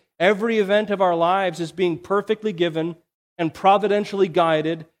remember that every event of our lives is being perfectly given and providentially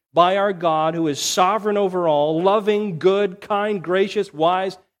guided by our God, who is sovereign over all, loving, good, kind, gracious,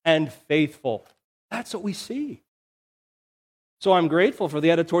 wise, and faithful. That's what we see. So I'm grateful for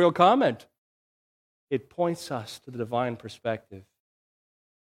the editorial comment. It points us to the divine perspective.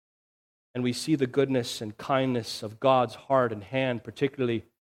 And we see the goodness and kindness of God's heart and hand, particularly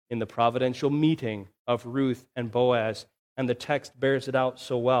in the providential meeting of Ruth and Boaz. And the text bears it out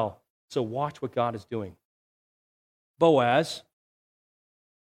so well. So watch what God is doing. Boaz,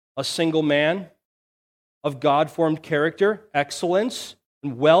 a single man of God-formed character, excellence,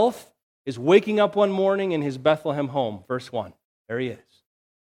 and wealth, is waking up one morning in his Bethlehem home. Verse 1. There he is.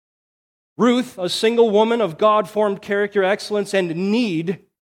 Ruth, a single woman of God-formed character, excellence, and need,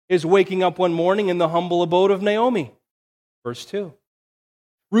 is waking up one morning in the humble abode of Naomi. Verse 2.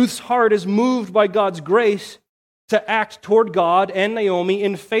 Ruth's heart is moved by God's grace to act toward God and Naomi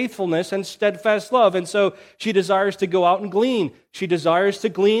in faithfulness and steadfast love. And so she desires to go out and glean. She desires to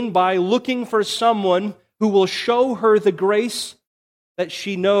glean by looking for someone who will show her the grace that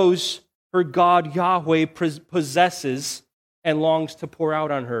she knows her God Yahweh possesses and longs to pour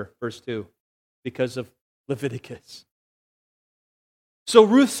out on her. Verse 2, because of Leviticus. So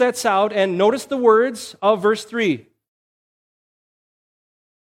Ruth sets out, and notice the words of verse 3.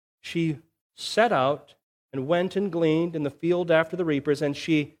 She set out and went and gleaned in the field after the reapers, and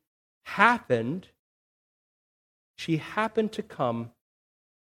she happened to come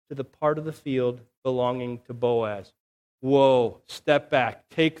to the part of the field belonging to Boaz. Whoa, step back,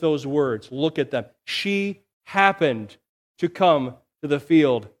 take those words, look at them. She happened to come to the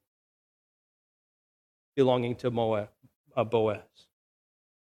field belonging to Boaz.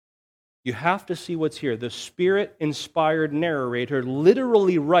 You have to see what's here. The Spirit-inspired narrator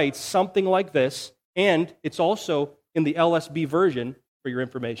literally writes something like this, and it's also in the LSB version, for your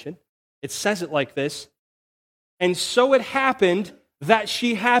information. It says it like this. And so it happened that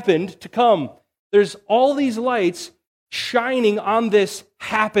she happened to come. There's all these lights shining on this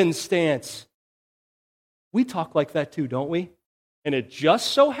happenstance. We talk like that too, don't we? And it just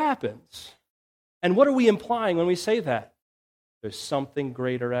so happens. And what are we implying when we say that? There's something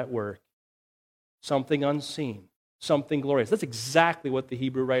greater at work. Something unseen. Something glorious. That's exactly what the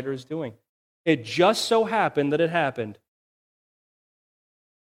Hebrew writer is doing. It just so happened that it happened.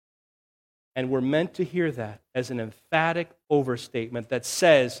 And we're meant to hear that as an emphatic overstatement that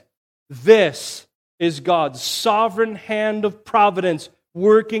says, this is God's sovereign hand of providence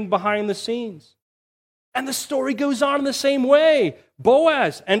working behind the scenes. And the story goes on in the same way.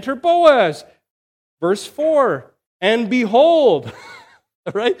 Boaz, enter Boaz. Verse 4, and behold.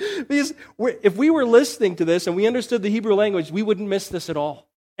 Right? Because if we were listening to this and we understood the Hebrew language, we wouldn't miss this at all.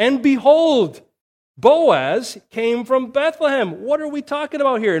 And behold, Boaz came from Bethlehem. What are we talking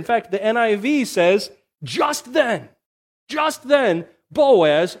about here? In fact, the NIV says, just then,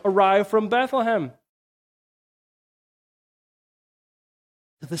 Boaz arrived from Bethlehem.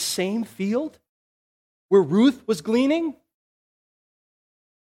 To the same field where Ruth was gleaning?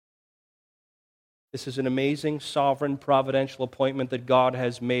 This is an amazing, sovereign, providential appointment that God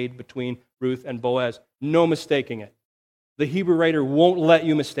has made between Ruth and Boaz. No mistaking it. The Hebrew writer won't let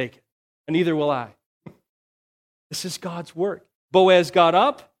you mistake it, and neither will I. This is God's work. Boaz got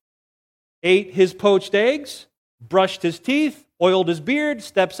up, ate his poached eggs, brushed his teeth, oiled his beard,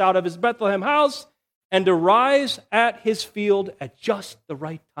 steps out of his Bethlehem house, and arrives at his field at just the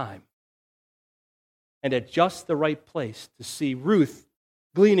right time and at just the right place to see Ruth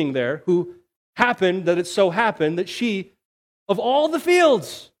gleaning there, who happened that it so happened that she, of all the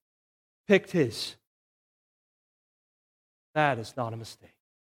fields, picked his. That is not a mistake.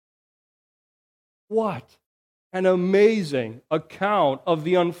 What an amazing account of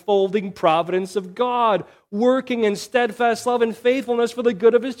the unfolding providence of God, working in steadfast love and faithfulness for the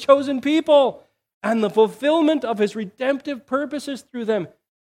good of His chosen people and the fulfillment of His redemptive purposes through them.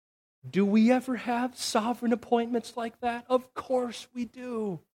 Do we ever have sovereign appointments like that? Of course we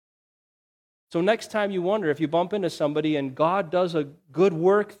do. So next time you wonder, if you bump into somebody and God does a good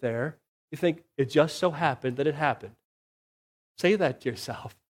work there, you think, it just so happened that it happened. Say that to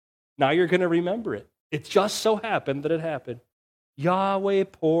yourself. Now you're going to remember it. It just so happened that it happened. Yahweh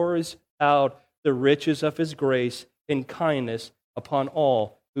pours out the riches of His grace and kindness upon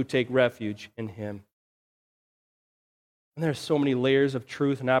all who take refuge in Him. And there's so many layers of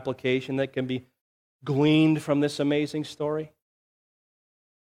truth and application that can be gleaned from this amazing story.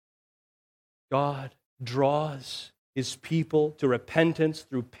 God draws His people to repentance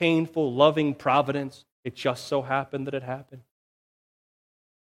through painful, loving providence. It just so happened that it happened.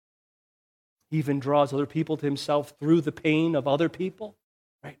 He even draws other people to Himself through the pain of other people.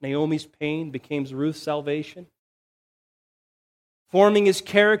 Right? Naomi's pain became Ruth's salvation. Forming His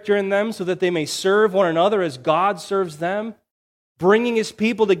character in them so that they may serve one another as God serves them. Bringing His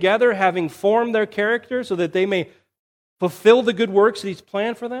people together, having formed their character so that they may fulfill the good works that He's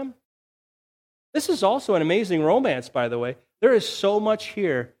planned for them. This is also an amazing romance, by the way. There is so much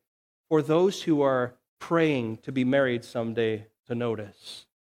here for those who are praying to be married someday to notice.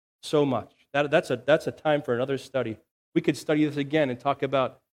 So much. That's a time for another study. We could study this again and talk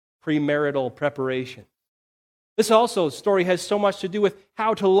about premarital preparation. This also story has so much to do with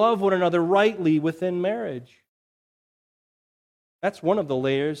how to love one another rightly within marriage. That's one of the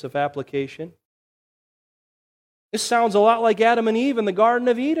layers of application. This sounds a lot like Adam and Eve in the Garden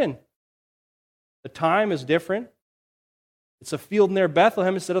of Eden. The time is different. It's a field near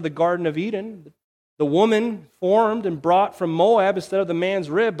Bethlehem instead of the Garden of Eden. The woman formed and brought from Moab instead of the man's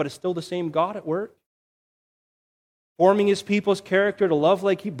rib, but it's still the same God at work. Forming His people's character to love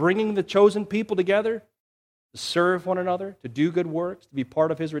like He, bringing the chosen people together to serve one another, to do good works, to be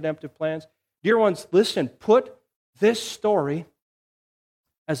part of His redemptive plans. Dear ones, listen, put this story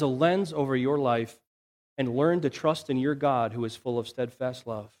as a lens over your life and learn to trust in your God who is full of steadfast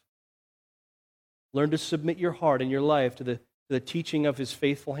love. Learn to submit your heart and your life to the teaching of His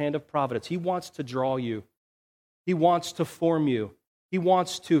faithful hand of providence. He wants to draw you. He wants to form you. He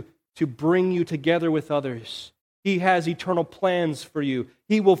wants to bring you together with others. He has eternal plans for you.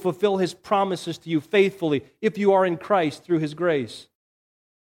 He will fulfill His promises to you faithfully if you are in Christ through His grace.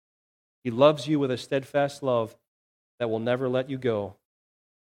 He loves you with a steadfast love that will never let you go.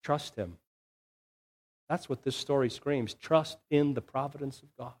 Trust Him. That's what this story screams. Trust in the providence of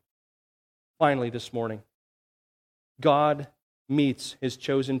God. Finally, this morning, God meets His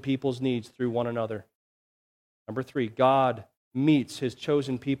chosen people's needs through one another. Number 3, God meets His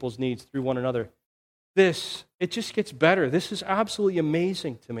chosen people's needs through one another. It just gets better. This is absolutely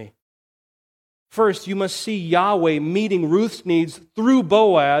amazing to me. First, you must see Yahweh meeting Ruth's needs through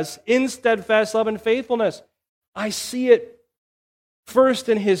Boaz in steadfast love and faithfulness. I see it first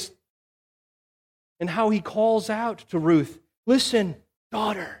in how He calls out to Ruth. Listen,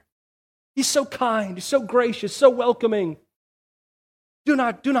 daughter. He's so kind, He's so gracious, so welcoming. Do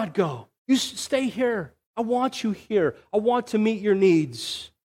not go. You stay here. I want you here. I want to meet your needs.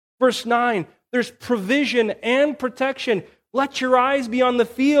 Verse 9, there's provision and protection. Let your eyes be on the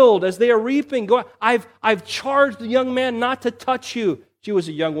field as they are reaping. Go. I've charged the young man not to touch you. She was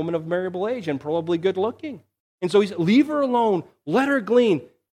a young woman of marriageable age and probably good looking. And so He said, leave her alone. Let her glean.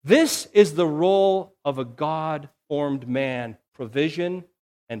 This is the role of a God-formed man. Provision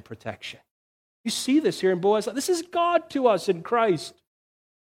and protection. You see this here in Boaz. This is God to us in Christ.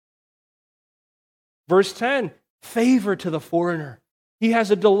 Verse 10, favor to the foreigner. He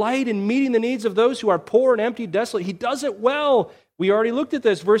has a delight in meeting the needs of those who are poor and empty, desolate. He does it well. We already looked at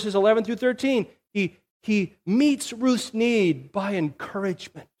this, verses 11 through 13. He meets Ruth's need by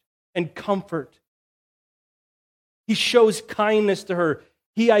encouragement and comfort. He shows kindness to her.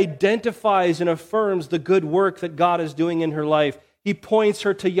 He identifies and affirms the good work that God is doing in her life. He points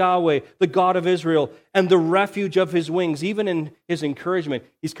her to Yahweh, the God of Israel, and the refuge of his wings. Even in his encouragement,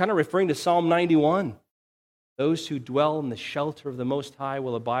 he's kind of referring to Psalm 91. Those who dwell in the shelter of the Most High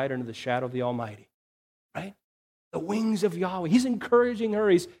will abide under the shadow of the Almighty. Right? The wings of Yahweh. He's encouraging her.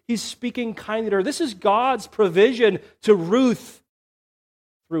 He's speaking kindly to her. This is God's provision to Ruth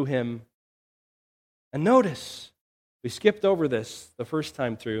through him. And notice, we skipped over this the first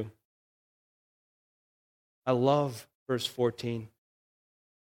time through. I love verse 14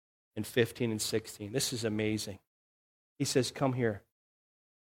 and 15 and 16. This is amazing. He says, come here.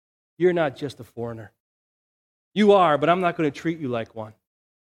 You're not just a foreigner. You are, but I'm not going to treat you like one.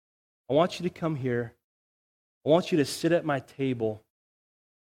 I want you to come here. I want you to sit at my table.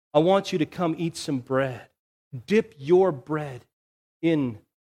 I want you to come eat some bread. Dip your bread in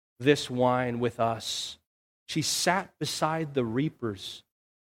this wine with us. She sat beside the reapers,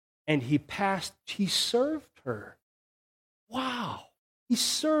 and he served her. Wow. He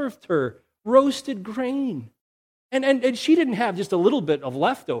served her roasted grain. And she didn't have just a little bit of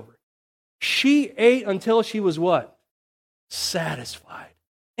leftover. She ate until she was what? Satisfied.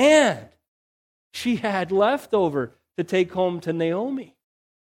 And she had leftover to take home to Naomi.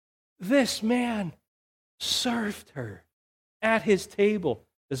 This man served her at his table.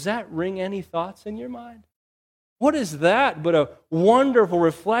 Does that ring any thoughts in your mind? What is that but a wonderful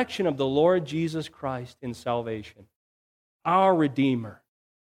reflection of the Lord Jesus Christ in salvation? Our Redeemer,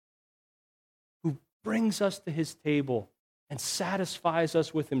 who brings us to his table and satisfies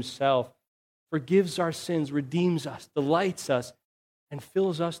us with himself, forgives our sins, redeems us, delights us, and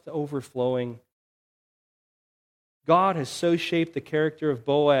fills us to overflowing. God has so shaped the character of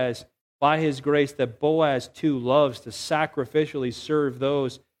Boaz by his grace that Boaz too loves to sacrificially serve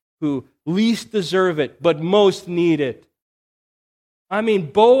those who least deserve it but most need it. I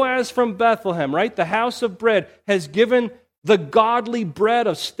mean, Boaz from Bethlehem, right? The house of bread has given the godly bread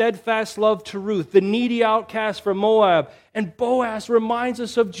of steadfast love to Ruth, the needy outcast from Moab. And Boaz reminds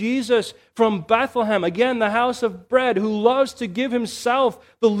us of Jesus from Bethlehem, again, the house of bread, who loves to give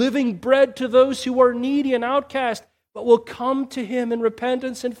himself, the living bread, to those who are needy and outcast, but will come to him in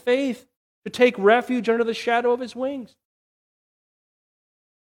repentance and faith to take refuge under the shadow of his wings.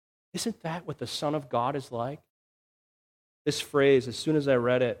 Isn't that what the Son of God is like? This phrase, as soon as I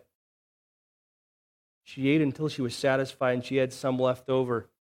read it, she ate until she was satisfied and she had some left over.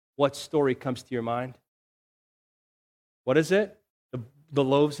 What story comes to your mind? What is it? The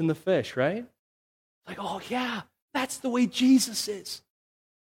loaves and the fish, right? Like, oh yeah, that's the way Jesus is.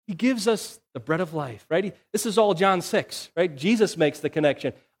 He gives us the bread of life, right? This is all John 6, right? Jesus makes the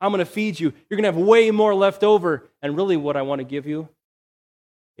connection. I'm going to feed you. You're going to have way more left over. And really what I want to give you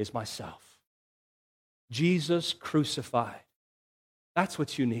is myself. Jesus crucified. That's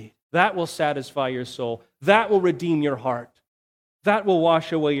what you need. That will satisfy your soul. That will redeem your heart. That will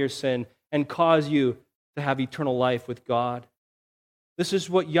wash away your sin and cause you to have eternal life with God. This is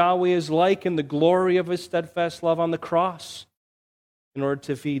what Yahweh is like in the glory of his steadfast love on the cross in order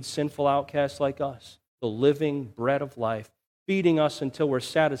to feed sinful outcasts like us, the living bread of life, feeding us until we're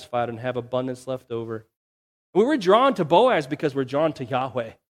satisfied and have abundance left over. We were drawn to Boaz because we're drawn to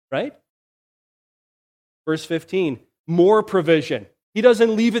Yahweh, right? Verse 15, more provision. He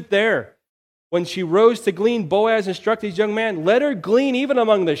doesn't leave it there. When she rose to glean, Boaz instructed his young man, let her glean even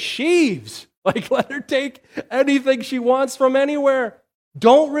among the sheaves. Like, let her take anything she wants from anywhere.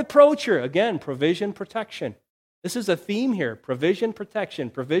 Don't reproach her. Again, provision, protection. This is a theme here. Provision, protection,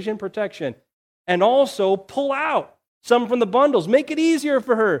 provision, protection. And also pull out some from the bundles. Make it easier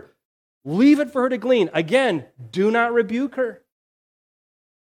for her. Leave it for her to glean. Again, do not rebuke her.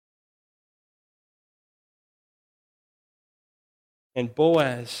 And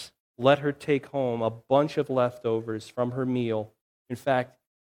Boaz let her take home a bunch of leftovers from her meal. In fact,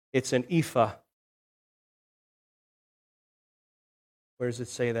 it's an ephah. Where does it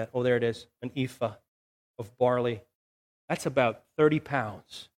say that? Oh, there it is. An ephah of barley. That's about 30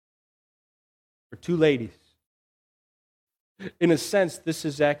 pounds for two ladies. In a sense, this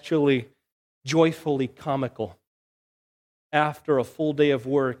is actually joyfully comical. After a full day of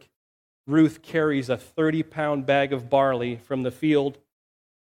work, Ruth carries a 30-pound bag of barley from the field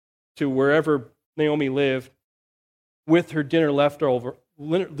to wherever Naomi lived with her dinner leftovers.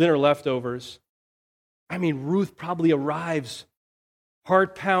 I mean, Ruth probably arrives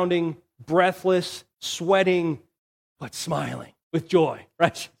heart-pounding, breathless, sweating, but smiling. with joy,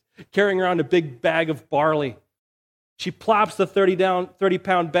 right? She's carrying around a big bag of barley. She plops the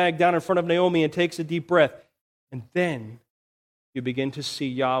 30-pound bag down in front of Naomi and takes a deep breath. And then you begin to see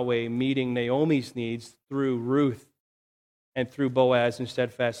Yahweh meeting Naomi's needs through Ruth and through Boaz and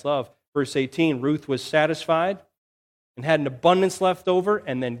steadfast love. Verse 18, Ruth was satisfied and had an abundance left over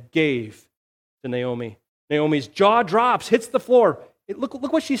and then gave to Naomi. Naomi's jaw drops, hits the floor.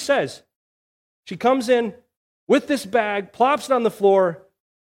 Look what she says. She comes in with this bag, plops it on the floor.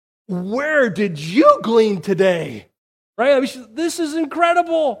 Where did you glean today? Right? I mean, this is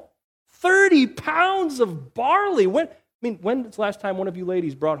incredible. 30 pounds of barley. When's the last time one of you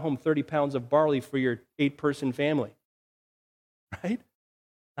ladies brought home 30 pounds of barley for your 8-person family? Right?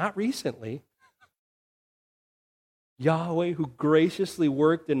 Not recently. Yahweh, who graciously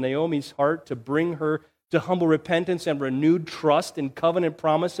worked in Naomi's heart to bring her to humble repentance and renewed trust in covenant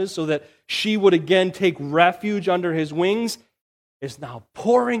promises so that she would again take refuge under his wings, is now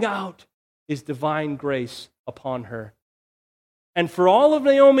pouring out his divine grace upon her. And for all of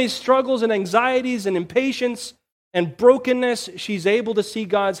Naomi's struggles and anxieties and impatience and brokenness, she's able to see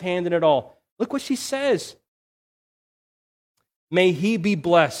God's hand in it all. Look what she says. May he be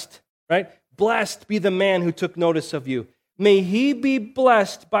blessed, right? Blessed be the man who took notice of you. May he be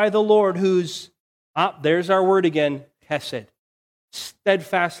blessed by the Lord whose, there's our word again, hesed,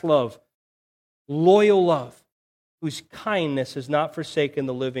 steadfast love, loyal love, whose kindness has not forsaken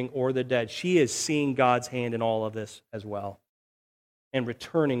the living or the dead. She is seeing God's hand in all of this as well and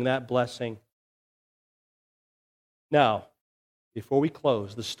returning that blessing. Now, before we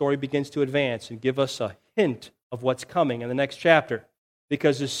close, the story begins to advance and give us a hint of what's coming in the next chapter.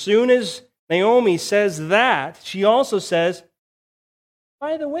 Because as soon as Naomi says that, she also says,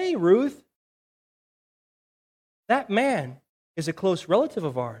 by the way, Ruth, that man is a close relative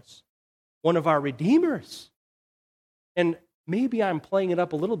of ours, one of our redeemers. And maybe I'm playing it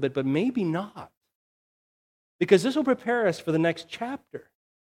up a little bit, but maybe not. Because this will prepare us for the next chapter.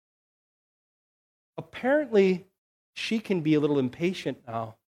 Apparently, she can be a little impatient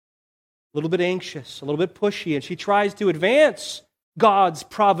now, a little bit anxious, a little bit pushy, and she tries to advance God's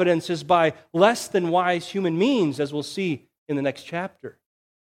providences by less than wise human means, as we'll see in the next chapter.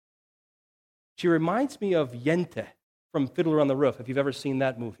 She reminds me of Yente from Fiddler on the Roof, if you've ever seen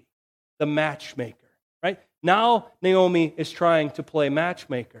that movie, the matchmaker, right? Now Naomi is trying to play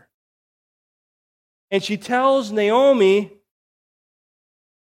matchmaker. And she tells Naomi,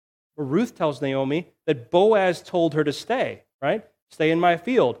 or Ruth tells Naomi, that Boaz told her to stay, right? Stay in my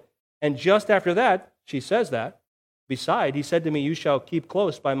field. And just after that, she says that. Beside, he said to me, you shall keep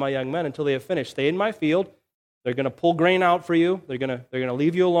close by my young men until they have finished. Stay in my field. They're going to pull grain out for you. They're going to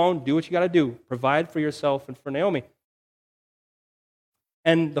leave you alone. Do what you got to do. Provide for yourself and for Naomi.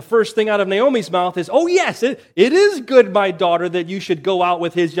 And the first thing out of Naomi's mouth is, oh yes, it is good, my daughter, that you should go out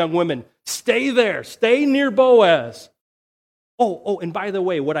with his young women. Stay there. Stay near Boaz. Oh, and by the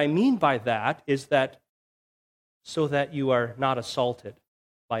way, what I mean by that is that so that you are not assaulted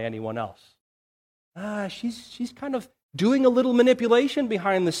by anyone else. She's kind of doing a little manipulation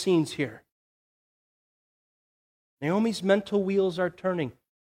behind the scenes here. Naomi's mental wheels are turning.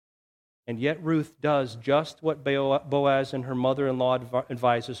 And yet Ruth does just what Boaz and her mother-in-law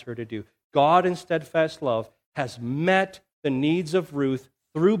advises her to do. God in steadfast love has met the needs of Ruth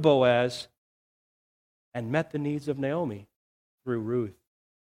through Boaz and met the needs of Naomi through Ruth.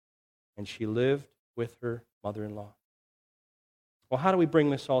 And she lived with her mother-in-law. Well, how do we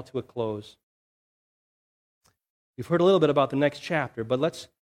bring this all to a close? We've heard a little bit about the next chapter, but let's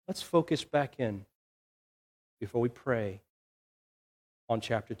focus back in before we pray on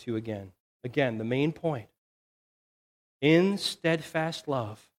chapter 2 again. Again, the main point. In steadfast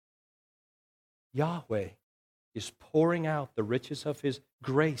love, Yahweh is pouring out the riches of his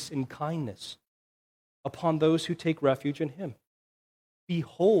grace and kindness upon those who take refuge in him.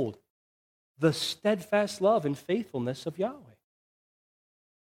 Behold the steadfast love and faithfulness of Yahweh.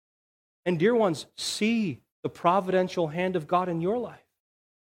 And dear ones, see the providential hand of God in your life.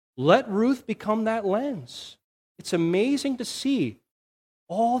 Let Ruth become that lens. It's amazing to see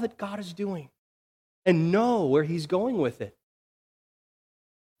all that God is doing and know where he's going with it.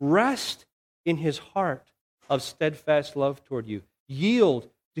 Rest in his heart of steadfast love toward you. Yield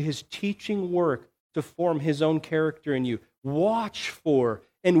to his teaching work to form his own character in you. Watch for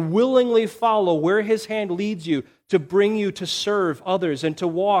and willingly follow where his hand leads you to bring you to serve others and to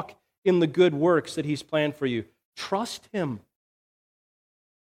walk in the good works that he's planned for you. Trust him.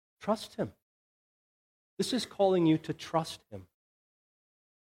 Trust him. This is calling you to trust him.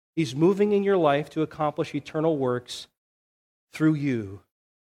 He's moving in your life to accomplish eternal works through you,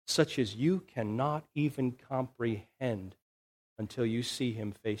 such as you cannot even comprehend until you see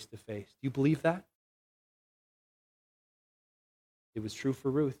him face to face. Do you believe that? It was true for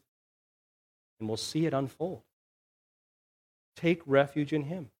Ruth, and we'll see it unfold. Take refuge in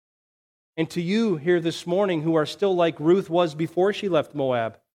him. And to you here this morning who are still like Ruth was before she left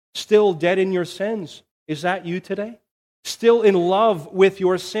Moab, still dead in your sins, is that you today? Still in love with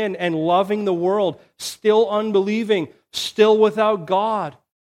your sin and loving the world, still unbelieving, still without God,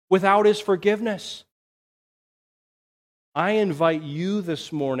 without his forgiveness. I invite you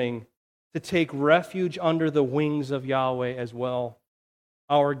this morning to take refuge under the wings of Yahweh as well,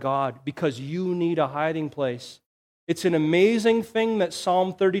 our God, because you need a hiding place. It's an amazing thing that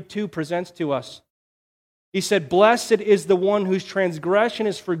Psalm 32 presents to us. He said, "Blessed is the one whose transgression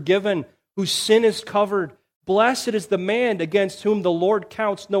is forgiven, whose sin is covered. Blessed is the man against whom the Lord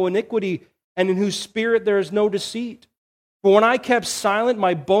counts no iniquity, and in whose spirit there is no deceit. For when I kept silent,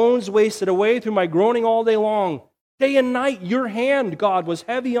 my bones wasted away through my groaning all day long. Day and night, your hand, God, was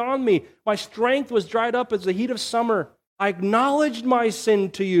heavy on me. My strength was dried up as the heat of summer. I acknowledged my sin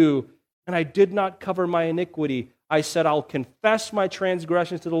to you, and I did not cover my iniquity. I said, I'll confess my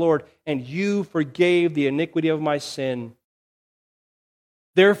transgressions to the Lord, and you forgave the iniquity of my sin.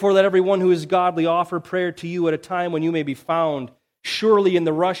 Therefore, let everyone who is godly offer prayer to you at a time when you may be found. Surely in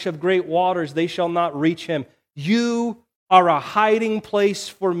the rush of great waters they shall not reach him. You are a hiding place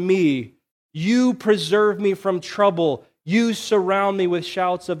for me. You preserve me from trouble. You surround me with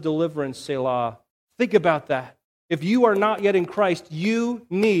shouts of deliverance, Selah." Think about that. If you are not yet in Christ, you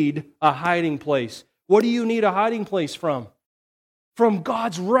need a hiding place. What do you need a hiding place from? From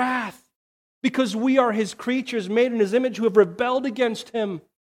God's wrath. Because we are his creatures made in his image who have rebelled against him.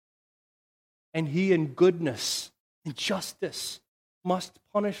 And he in goodness and justice must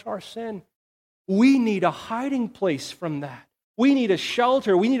punish our sin. We need a hiding place from that. We need a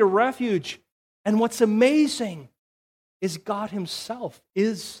shelter. We need a refuge. And what's amazing is God himself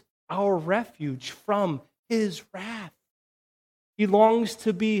is our refuge from his wrath. He longs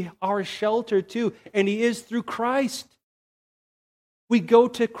to be our shelter too, and he is through Christ. We go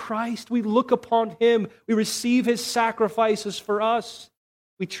to Christ. We look upon him. We receive his sacrifices for us.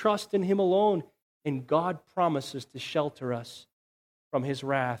 We trust in him alone, and God promises to shelter us from his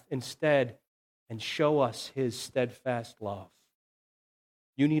wrath instead and show us his steadfast love.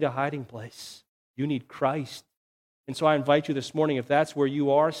 You need a hiding place. You need Christ. And so I invite you this morning, if that's where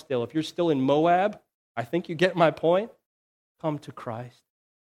you are still, if you're still in Moab, I think you get my point, come to Christ.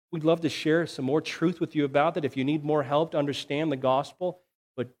 We'd love to share some more truth with you about that if you need more help to understand the gospel.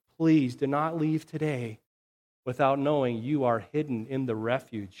 But please do not leave today without knowing you are hidden in the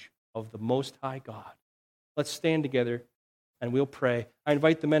refuge of the Most High God. Let's stand together and we'll pray. I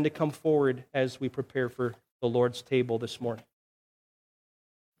invite the men to come forward as we prepare for the Lord's table this morning.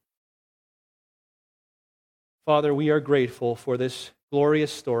 Father, we are grateful for this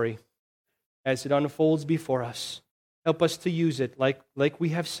glorious story as it unfolds before us. Help us to use it, like we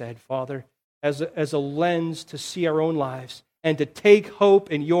have said, Father, as a lens to see our own lives and to take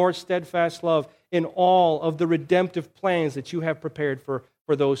hope in your steadfast love in all of the redemptive plans that you have prepared for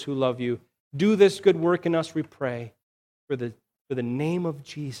those who love you. Do this good work in us, we pray, for the name of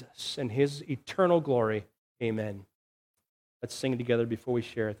Jesus and his eternal glory. Amen. Let's sing together before we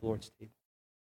share at the Lord's table.